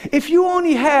saying, if you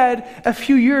only had a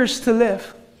few years to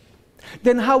live,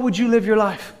 then how would you live your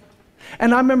life?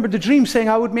 And I remember the dream saying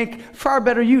I would make far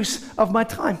better use of my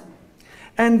time.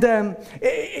 And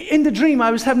in the dream,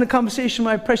 I was having a conversation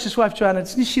with my precious wife, Joanna.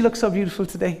 She looks so beautiful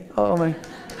today. Oh, my.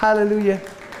 Hallelujah.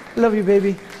 Love you,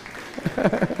 baby.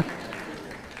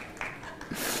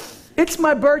 It's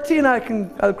my birthday,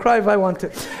 and I'll cry if I want to.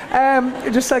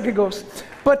 Just like it goes.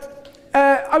 But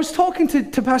I was talking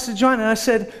to Pastor Joanna, and I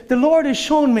said, the Lord has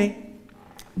shown me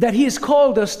that He has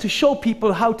called us to show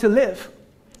people how to live.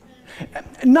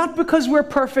 Not because we're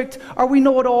perfect, or we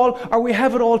know it all, or we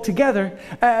have it all together,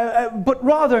 but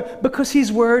rather because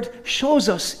His Word shows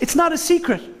us. It's not a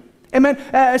secret.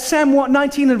 Amen. Psalm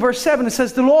 19 and verse 7, it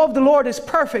says, the law of the Lord is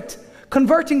perfect,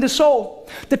 converting the soul.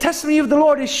 The testimony of the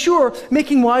Lord is sure,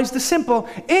 making wise the simple.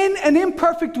 In an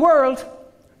imperfect world,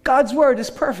 God's Word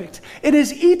is perfect. It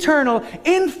is eternal,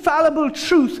 infallible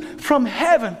truth from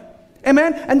heaven.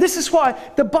 Amen? And this is why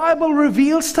the Bible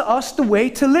reveals to us the way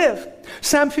to live.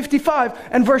 Psalm 55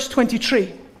 and verse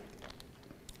 23.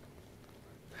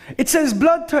 It says,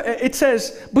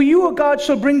 but you, O God,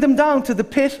 shall bring them down to the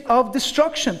pit of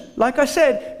destruction. Like I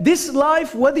said, this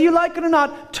life, whether you like it or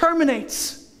not,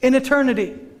 terminates in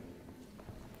eternity.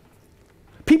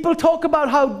 People talk about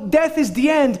how death is the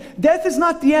end. Death is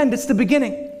not the end, it's the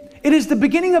beginning. It is the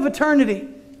beginning of eternity.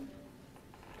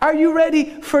 Are you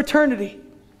ready for eternity?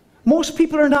 Most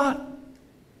people are not.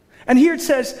 And here it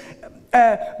says,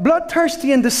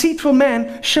 bloodthirsty and deceitful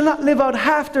men shall not live out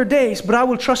half their days, but I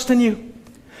will trust in you.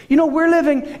 You know,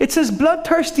 it says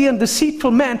bloodthirsty and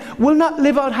deceitful men will not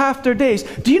live out half their days.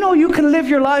 Do you know you can live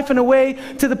your life in a way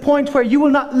to the point where you will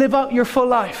not live out your full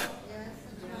life?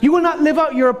 You will not live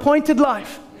out your appointed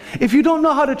life if you don't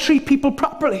know how to treat people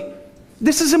properly.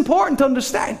 This is important to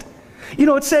understand. You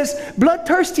know, it says,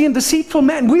 bloodthirsty and deceitful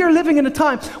men. We are living in a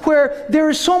time where there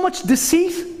is so much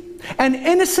deceit and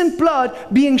innocent blood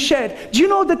being shed. Do you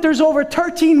know that there's over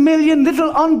 13 million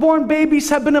little unborn babies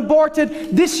have been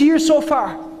aborted this year so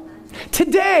far?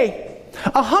 Today,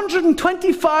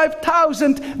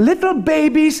 125,000 little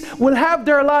babies will have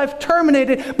their life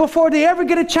terminated before they ever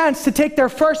get a chance to take their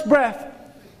first breath.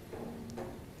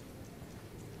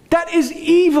 That is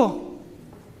evil.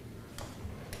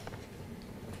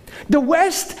 The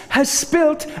West has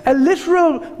spilt a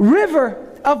literal river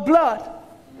of blood.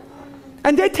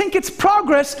 And they think it's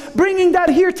progress bringing that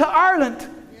here to Ireland.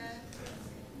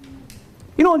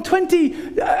 You know, I think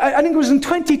it was in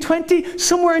 2020,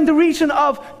 somewhere in the region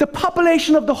of the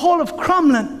population of the whole of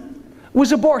Crumlin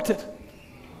was aborted.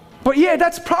 But yeah,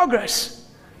 that's progress.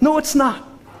 No, it's not.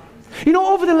 You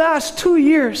know, over the last 2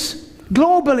 years,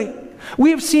 globally,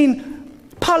 we have seen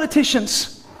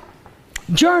politicians,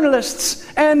 journalists,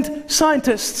 and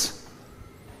scientists.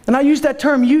 And I use that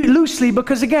term loosely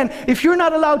because, again, if you're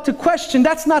not allowed to question,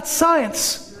 that's not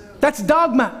science. That's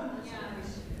dogma.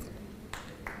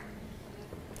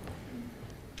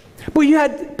 But you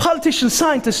had politicians,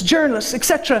 scientists, journalists,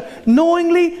 etc.,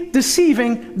 knowingly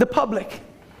deceiving the public.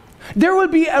 There will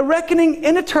be a reckoning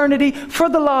in eternity for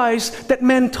the lies that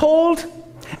men told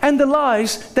and the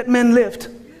lies that men lived.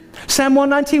 Psalm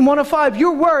 119, 105,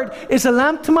 your word is a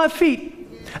lamp to my feet,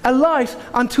 a light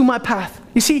unto my path.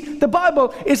 You see, the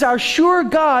Bible is our sure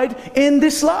guide in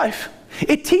this life.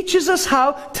 It teaches us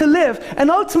how to live. And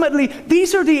ultimately,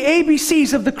 these are the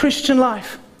ABCs of the Christian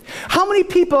life. How many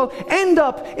people end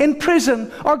up in prison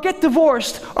or get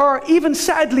divorced or even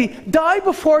sadly die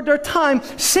before their time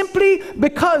simply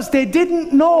because they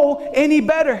didn't know any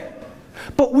better?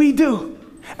 But we do.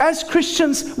 As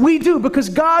Christians, we do, because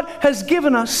God has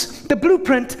given us the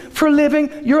blueprint for living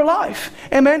your life.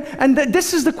 Amen? And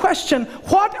this is the question: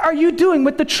 what are you doing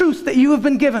with the truth that you have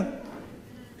been given?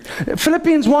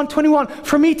 Philippians 1:21,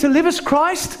 for me to live is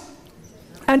Christ,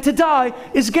 and to die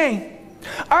is gain.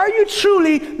 Are you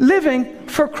truly living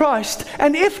for Christ?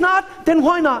 And if not, then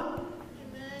why not?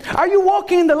 Are you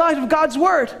walking in the light of God's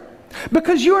Word?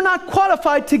 Because you're not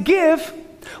qualified to give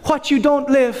what you don't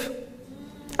live.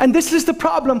 And this is the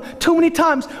problem. Too many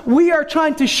times we are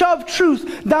trying to shove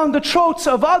truth down the throats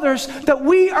of others that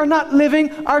we are not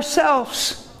living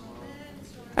ourselves.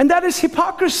 And that is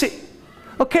hypocrisy.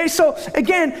 Okay, so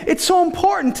again, it's so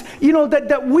important,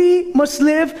 that we must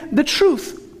live the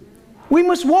truth. We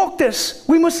must walk this.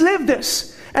 We must live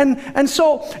this. And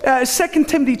so 2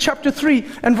 Timothy chapter 3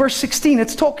 and verse 16,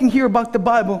 it's talking here about the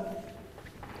Bible.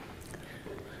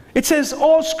 It says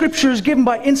all Scripture is given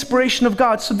by inspiration of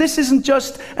God. So this isn't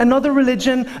just another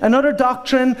religion, another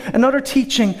doctrine, another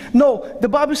teaching. No, the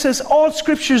Bible says all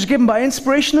Scripture is given by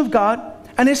inspiration of God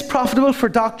and is profitable for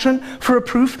doctrine, for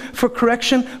reproof, for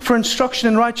correction, for instruction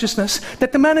in righteousness,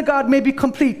 that the man of God may be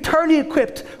complete, thoroughly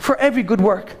equipped for every good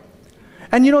work.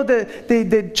 And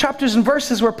the chapters and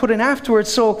verses were put in afterwards,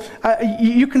 so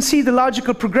you can see the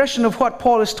logical progression of what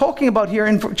Paul is talking about here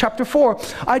in chapter 4.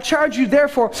 I charge you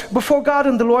therefore before God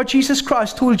and the Lord Jesus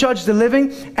Christ, who will judge the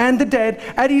living and the dead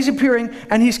at his appearing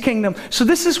and his kingdom. So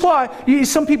this is why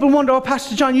some people wonder, oh,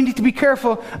 Pastor John, you need to be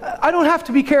careful. I don't have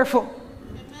to be careful.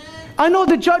 I know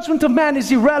the judgment of man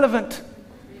is irrelevant.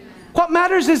 What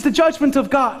matters is the judgment of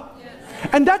God.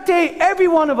 And that day, every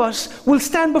one of us will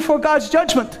stand before God's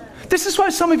judgment. This is why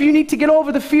some of you need to get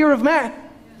over the fear of man.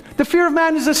 The fear of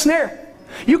man is a snare.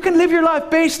 You can live your life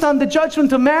based on the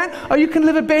judgment of man, or you can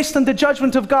live it based on the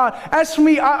judgment of God. As for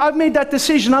me, I've made that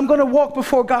decision. I'm going to walk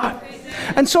before God.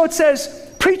 And so it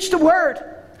says, preach the word.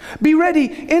 Be ready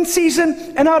in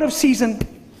season and out of season.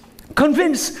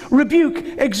 Convince, rebuke,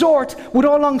 exhort with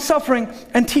all long suffering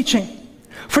and teaching.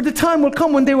 For the time will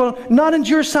come when they will not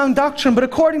endure sound doctrine, but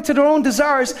according to their own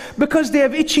desires, because they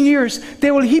have itching ears,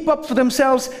 they will heap up for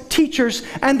themselves teachers,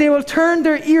 and they will turn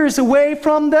their ears away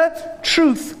from the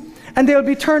truth, and they will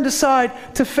be turned aside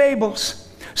to fables.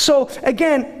 So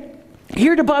again,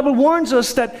 here the Bible warns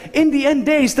us that in the end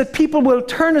days that people will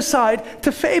turn aside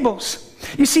to fables.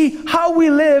 You see, how we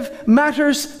live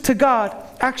matters to God.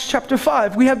 Acts chapter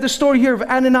 5, we have the story here of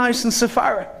Ananias and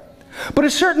Sapphira. But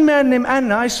a certain man named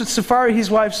Ananias with Sapphira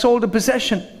his wife sold a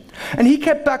possession, and he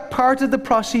kept back part of the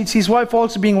proceeds, his wife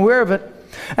also being aware of it,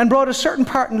 and brought a certain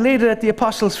part and laid it at the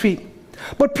apostles' feet.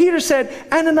 But Peter said,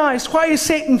 Ananias, why has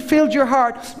Satan filled your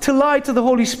heart to lie to the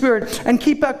Holy Spirit and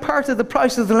keep back part of the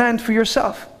price of the land for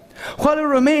yourself? While it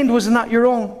remained, was it not your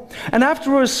own? And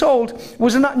after it was sold,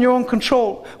 was it not in your own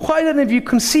control? Why then have you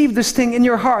conceived this thing in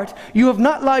your heart? You have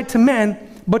not lied to men,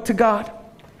 but to God.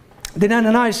 Then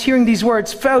Ananias, hearing these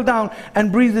words, fell down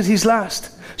and breathed his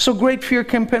last. So great fear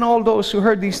came upon all those who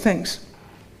heard these things.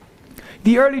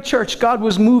 The early church, God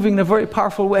was moving in a very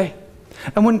powerful way.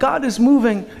 And when God is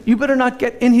moving, you better not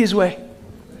get in his way.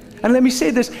 And let me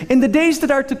say this, in the days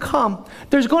that are to come,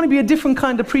 there's going to be a different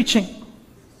kind of preaching.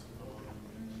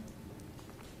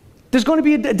 There's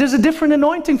a different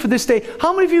anointing for this day.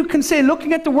 How many of you can say,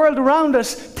 looking at the world around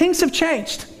us, things have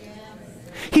changed?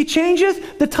 He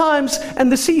changeth the times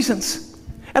and the seasons.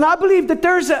 And I believe that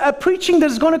there's a preaching that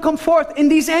is going to come forth in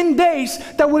these end days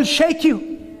that will shake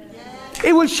you.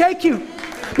 It will shake you.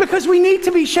 Because we need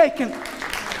to be shaken.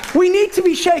 We need to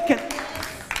be shaken.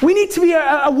 We need to be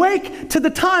awake to the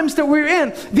times that we're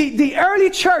in. The early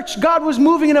church, God was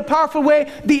moving in a powerful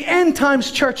way. The end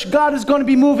times church, God is going to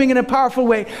be moving in a powerful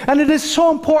way. And it is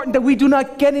so important that we do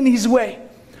not get in his way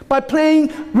by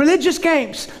playing religious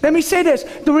games. Let me say this,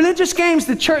 the religious games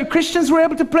that Christians were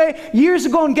able to play years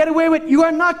ago and get away with, you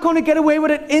are not going to get away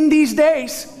with it in these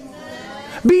days.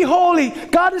 Be holy.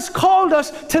 God has called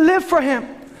us to live for him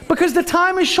because the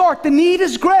time is short, the need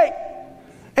is great.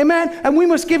 Amen. And we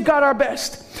must give God our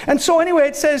best. And so anyway,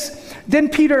 it says, then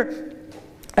Peter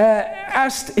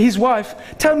asked his wife,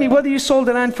 tell me whether you sold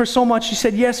the land for so much. She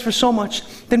said, yes, for so much.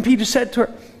 Then Peter said to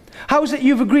her, how is it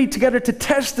you've agreed together to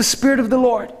test the Spirit of the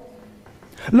Lord?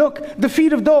 Look, the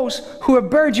feet of those who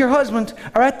have buried your husband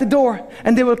are at the door,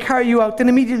 and they will carry you out. Then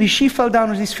immediately she fell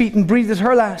down at his feet and breathed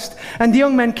her last. And the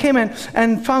young men came in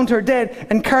and found her dead,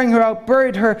 and carrying her out,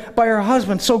 buried her by her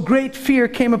husband. So great fear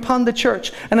came upon the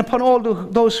church and upon all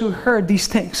those who heard these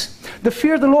things. The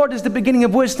fear of the Lord is the beginning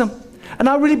of wisdom. And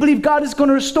I really believe God is going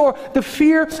to restore the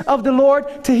fear of the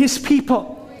Lord to His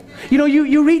people. You know,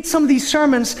 you read some of these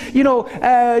sermons, you know,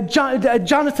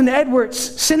 Jonathan Edwards,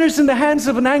 Sinners in the Hands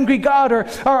of an Angry God, or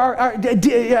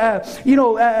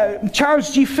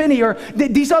Charles G. Finney, or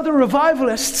these other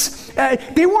revivalists.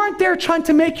 They weren't there trying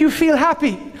to make you feel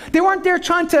happy. They weren't there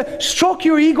trying to stroke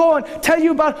your ego and tell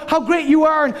you about how great you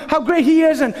are and how great He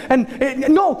is.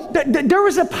 No, there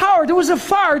was a power, there was a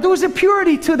fire, there was a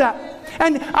purity to that.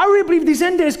 And I really believe these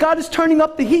end days, God is turning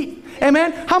up the heat.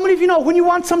 Amen? How many of you know when you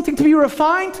want something to be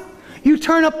refined, you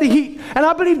turn up the heat? And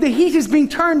I believe the heat is being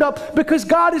turned up because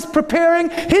God is preparing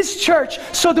His church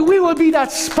so that we will be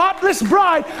that spotless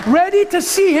bride ready to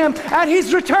see Him at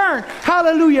His return.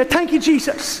 Hallelujah. Thank you,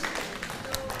 Jesus.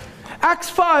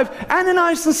 Acts 5,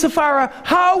 Ananias and Sapphira,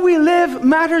 how we live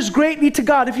matters greatly to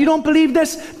God. If you don't believe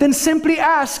this, then simply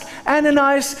ask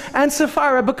Ananias and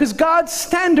Sapphira, because God's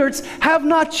standards have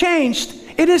not changed.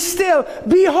 It is still,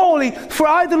 be holy, for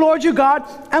I, the Lord your God,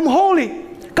 am holy.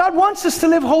 God wants us to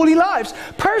live holy lives.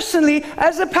 Personally,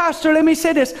 as a pastor, let me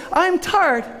say this, I'm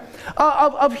tired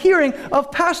of hearing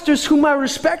of pastors whom I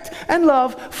respect and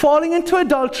love falling into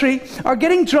adultery, or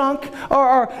getting drunk,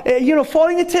 or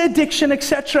falling into addiction,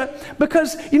 etc.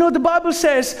 Because, you know, the Bible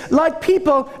says, like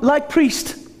people, like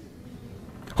priests.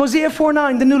 Hosea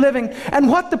 4:9, the New Living. And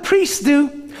what the priests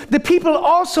do, the people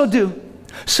also do.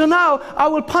 So now I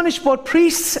will punish both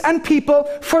priests and people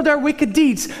for their wicked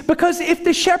deeds. Because if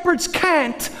the shepherds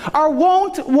can't or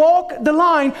won't walk the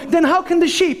line, then how can the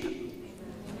sheep?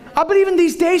 I believe in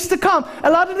these days to come,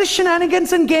 a lot of the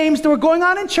shenanigans and games that were going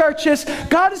on in churches,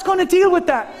 God is going to deal with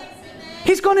that.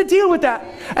 He's going to deal with that.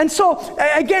 And so,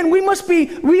 again, we must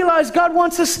realize God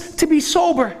wants us to be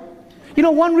sober. You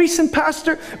know, one recent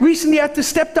pastor recently had to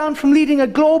step down from leading a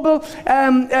global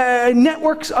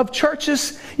networks of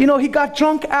churches. You know, he got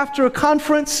drunk after a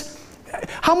conference.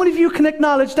 How many of you can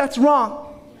acknowledge that's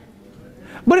wrong?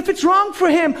 But if it's wrong for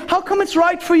him, how come it's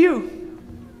right for you?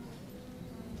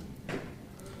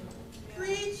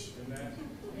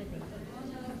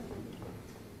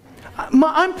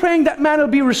 I'm praying that man will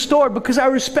be restored because I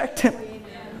respect him.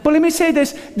 But let me say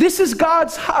this, this is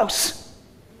God's house.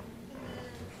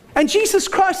 And Jesus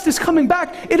Christ is coming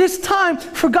back. It is time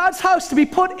for God's house to be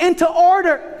put into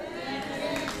order.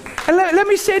 And let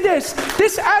me say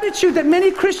this attitude that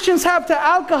many Christians have to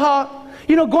alcohol,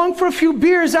 you know, going for a few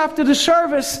beers after the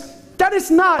service, it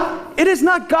is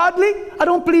not godly. I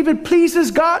don't believe it pleases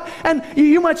God. And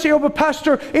you might say, oh, but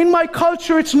Pastor, in my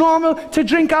culture it's normal to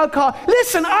drink alcohol.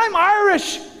 Listen, I'm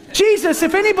Irish. Jesus,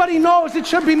 if anybody knows, it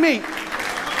should be me.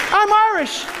 I'm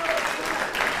Irish.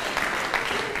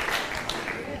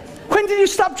 When did you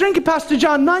stop drinking, Pastor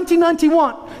John?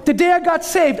 1991. The day I got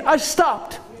saved, I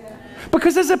stopped.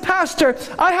 Because as a pastor,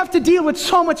 I have to deal with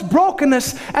so much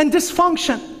brokenness and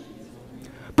dysfunction.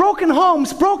 Broken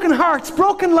homes, broken hearts,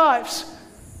 broken lives.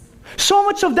 So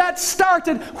much of that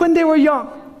started when they were young.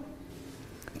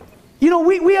 You know,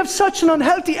 we have such an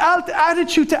unhealthy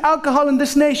attitude to alcohol in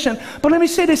this nation. But let me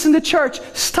say this in the church,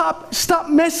 stop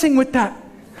messing with that.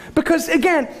 Because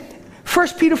again, 1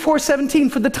 Peter 4:17,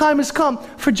 for the time has come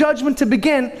for judgment to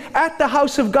begin at the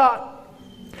house of God.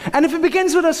 And if it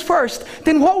begins with us first,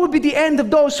 then what will be the end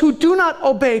of those who do not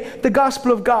obey the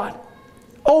gospel of God?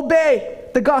 Obey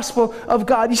the gospel of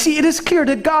God. You see, it is clear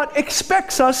that God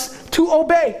expects us to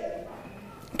obey.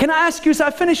 Can I ask you as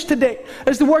I finish today,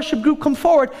 as the worship group come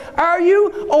forward, are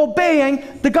you obeying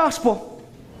the gospel?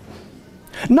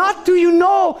 Not do you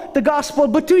know the gospel,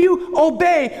 but do you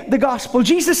obey the gospel?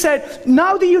 Jesus said,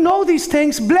 now that you know these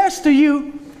things, blessed are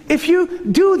you if you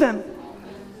do them.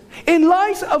 In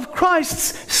light of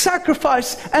Christ's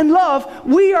sacrifice and love,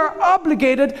 we are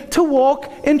obligated to walk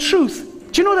in truth.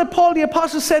 Do you know that Paul the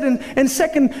Apostle said in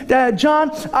 2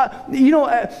 John,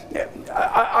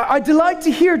 I delight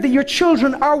to hear that your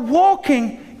children are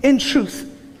walking in truth.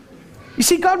 You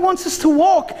see, God wants us to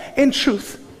walk in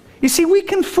truth. You see, we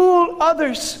can fool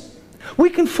others. We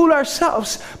can fool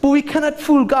ourselves, but we cannot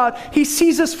fool God. He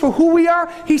sees us for who we are.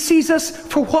 He sees us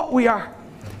for what we are.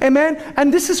 Amen?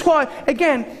 And this is why,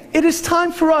 again, it is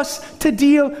time for us to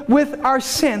deal with our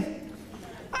sin.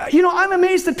 You know, I'm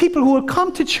amazed at people who will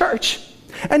come to church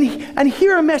and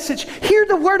hear a message, hear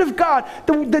the Word of God,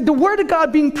 the Word of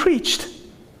God being preached,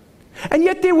 and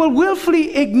yet they will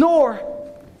willfully ignore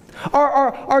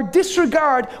or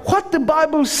disregard what the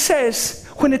Bible says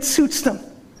when it suits them.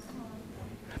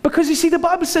 Because you see, the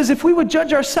Bible says if we would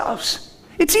judge ourselves,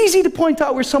 it's easy to point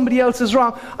out where somebody else is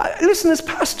wrong. Listen, as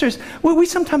pastors, we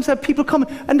sometimes have people come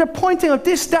and they're pointing out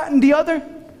this, that, and the other,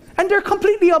 and they're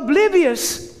completely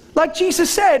oblivious. Like Jesus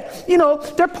said, you know,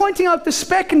 they're pointing out the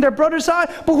speck in their brother's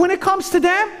eye, but when it comes to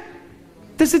them,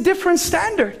 there's a different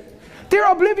standard. They're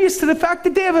oblivious to the fact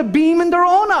that they have a beam in their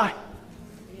own eye.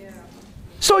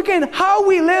 So again, how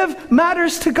we live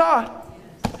matters to God.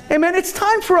 Amen. It's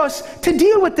time for us to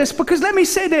deal with this, because let me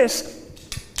say this.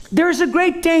 There is a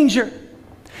great danger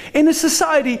in a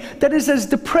society that is as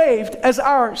depraved as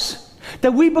ours,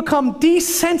 that we become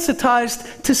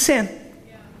desensitized to sin.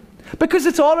 Because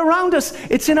it's all around us.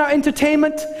 It's in our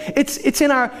entertainment. It's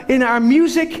in our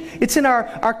music. It's in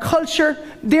our culture.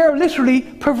 They're literally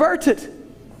perverted.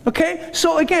 Okay?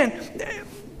 So again,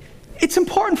 it's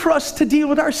important for us to deal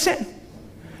with our sin.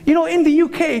 You know, in the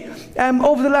UK,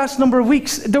 over the last number of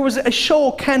weeks, there was a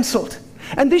show cancelled.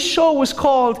 And this show was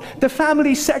called The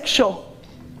Family Sex Show.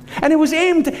 And it was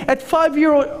aimed at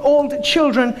 5-year-old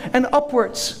children and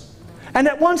upwards. And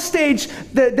at one stage,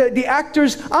 the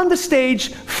actors on the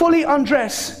stage fully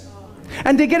undress.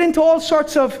 And they get into all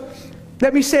sorts of,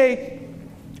 let me say,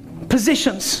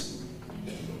 positions.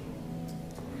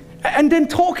 And then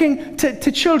talking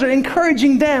to children,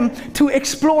 encouraging them to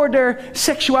explore their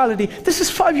sexuality. This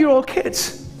is 5-year-old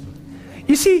kids.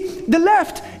 You see, the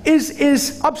left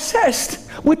is obsessed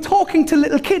with talking to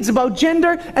little kids about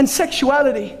gender and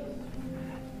sexuality.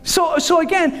 So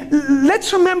again,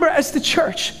 let's remember as the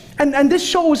church, and this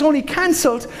show was only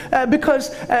cancelled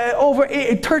because over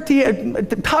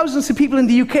 30,000 of people in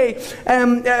the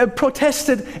UK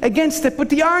protested against it. But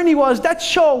the irony was that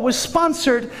show was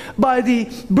sponsored by the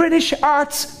British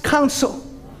Arts Council.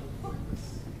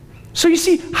 So you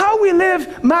see, how we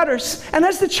live matters. And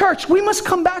as the church, we must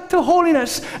come back to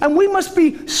holiness, and we must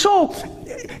be so,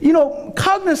 you know,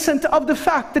 cognizant of the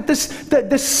fact that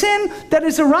the sin that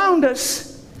is around us,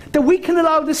 that we can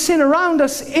allow the sin around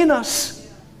us in us.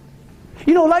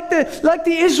 You know, like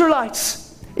the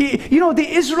Israelites. You know, the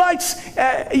Israelites,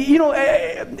 they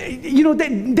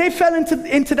fell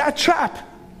into that trap.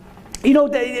 You know,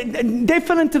 they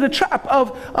fell into the trap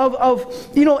of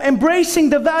you know,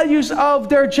 embracing the values of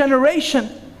their generation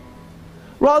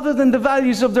rather than the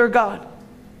values of their God.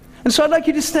 And so I'd like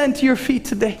you to stand to your feet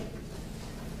today.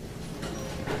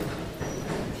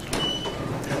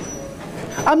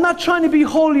 I'm not trying to be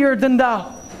holier than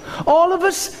thou. All of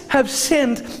us have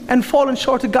sinned and fallen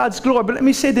short of God's glory. But let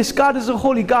me say this, God is a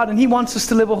holy God, and He wants us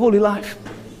to live a holy life.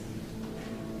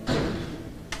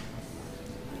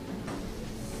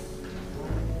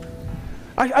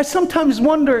 I sometimes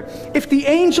wonder if the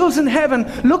angels in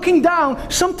heaven looking down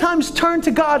sometimes turn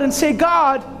to God and say,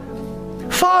 God,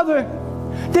 Father,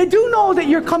 they do know that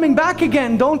you're coming back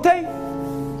again, don't they?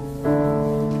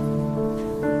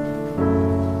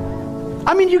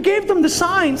 I mean, you gave them the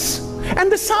signs,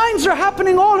 and the signs are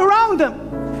happening all around them.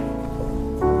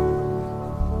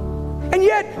 And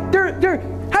yet, they're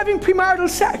having premarital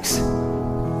sex.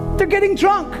 They're getting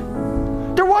drunk.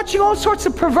 They're watching all sorts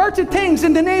of perverted things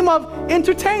in the name of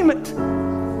entertainment.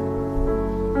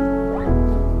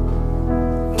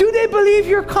 Do they believe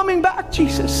you're coming back,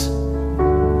 Jesus?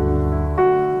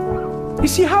 You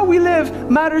see, how we live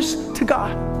matters to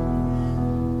God.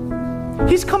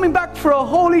 He's coming back for a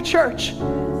holy church,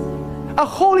 a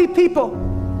holy people.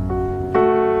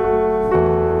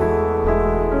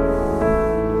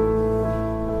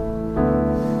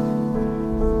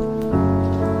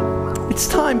 It's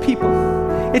time, people.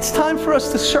 It's time for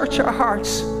us to search our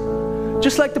hearts.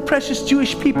 Just like the precious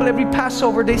Jewish people every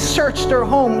Passover, they searched their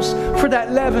homes for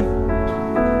that leaven.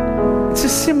 It's a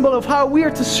symbol of how we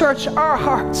are to search our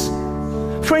hearts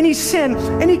for any sin,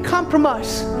 any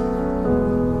compromise.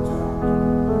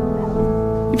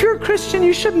 If you're a Christian,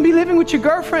 you shouldn't be living with your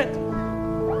girlfriend.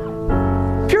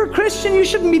 If you're a Christian, you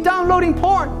shouldn't be downloading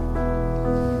porn.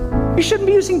 You shouldn't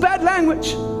be using bad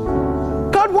language.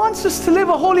 God wants us to live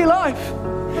a holy life.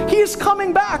 He is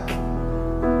coming back.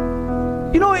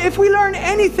 You know, if we learn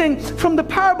anything from the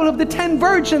parable of the 10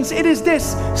 virgins, it is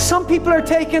this: some people are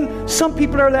taken, some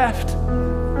people are left.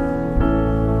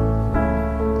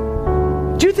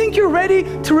 Do you think you're ready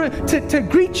to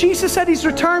greet Jesus at His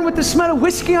return with the smell of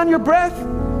whiskey on your breath?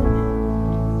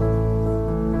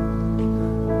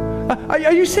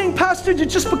 Are you saying, Pastor,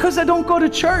 just because I don't go to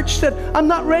church that I'm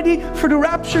not ready for the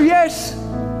rapture? Yes.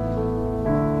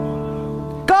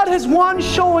 God has one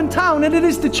show in town, and it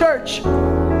is the church.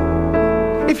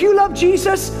 If you love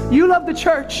Jesus, you love the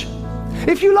church.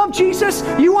 If you love Jesus,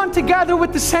 you want to gather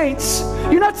with the saints.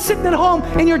 You're not sitting at home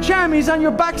in your jammies on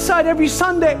your backside every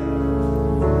Sunday.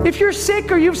 If you're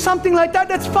sick or you have something like that,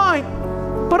 that's fine.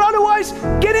 But otherwise,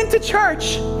 get into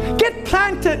church. Get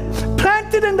planted.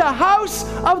 Planted in the house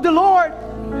of the Lord.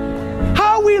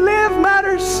 How we live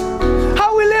matters.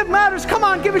 How we live matters. Come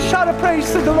on, give a shout of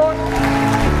praise to the Lord.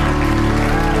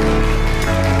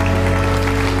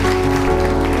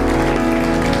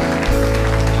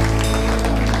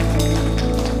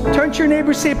 Turn to your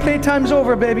neighbor, say, playtime's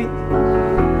over, baby.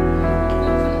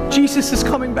 Jesus is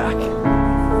coming back.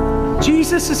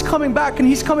 Jesus is coming back, and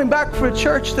He's coming back for a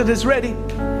church that is ready.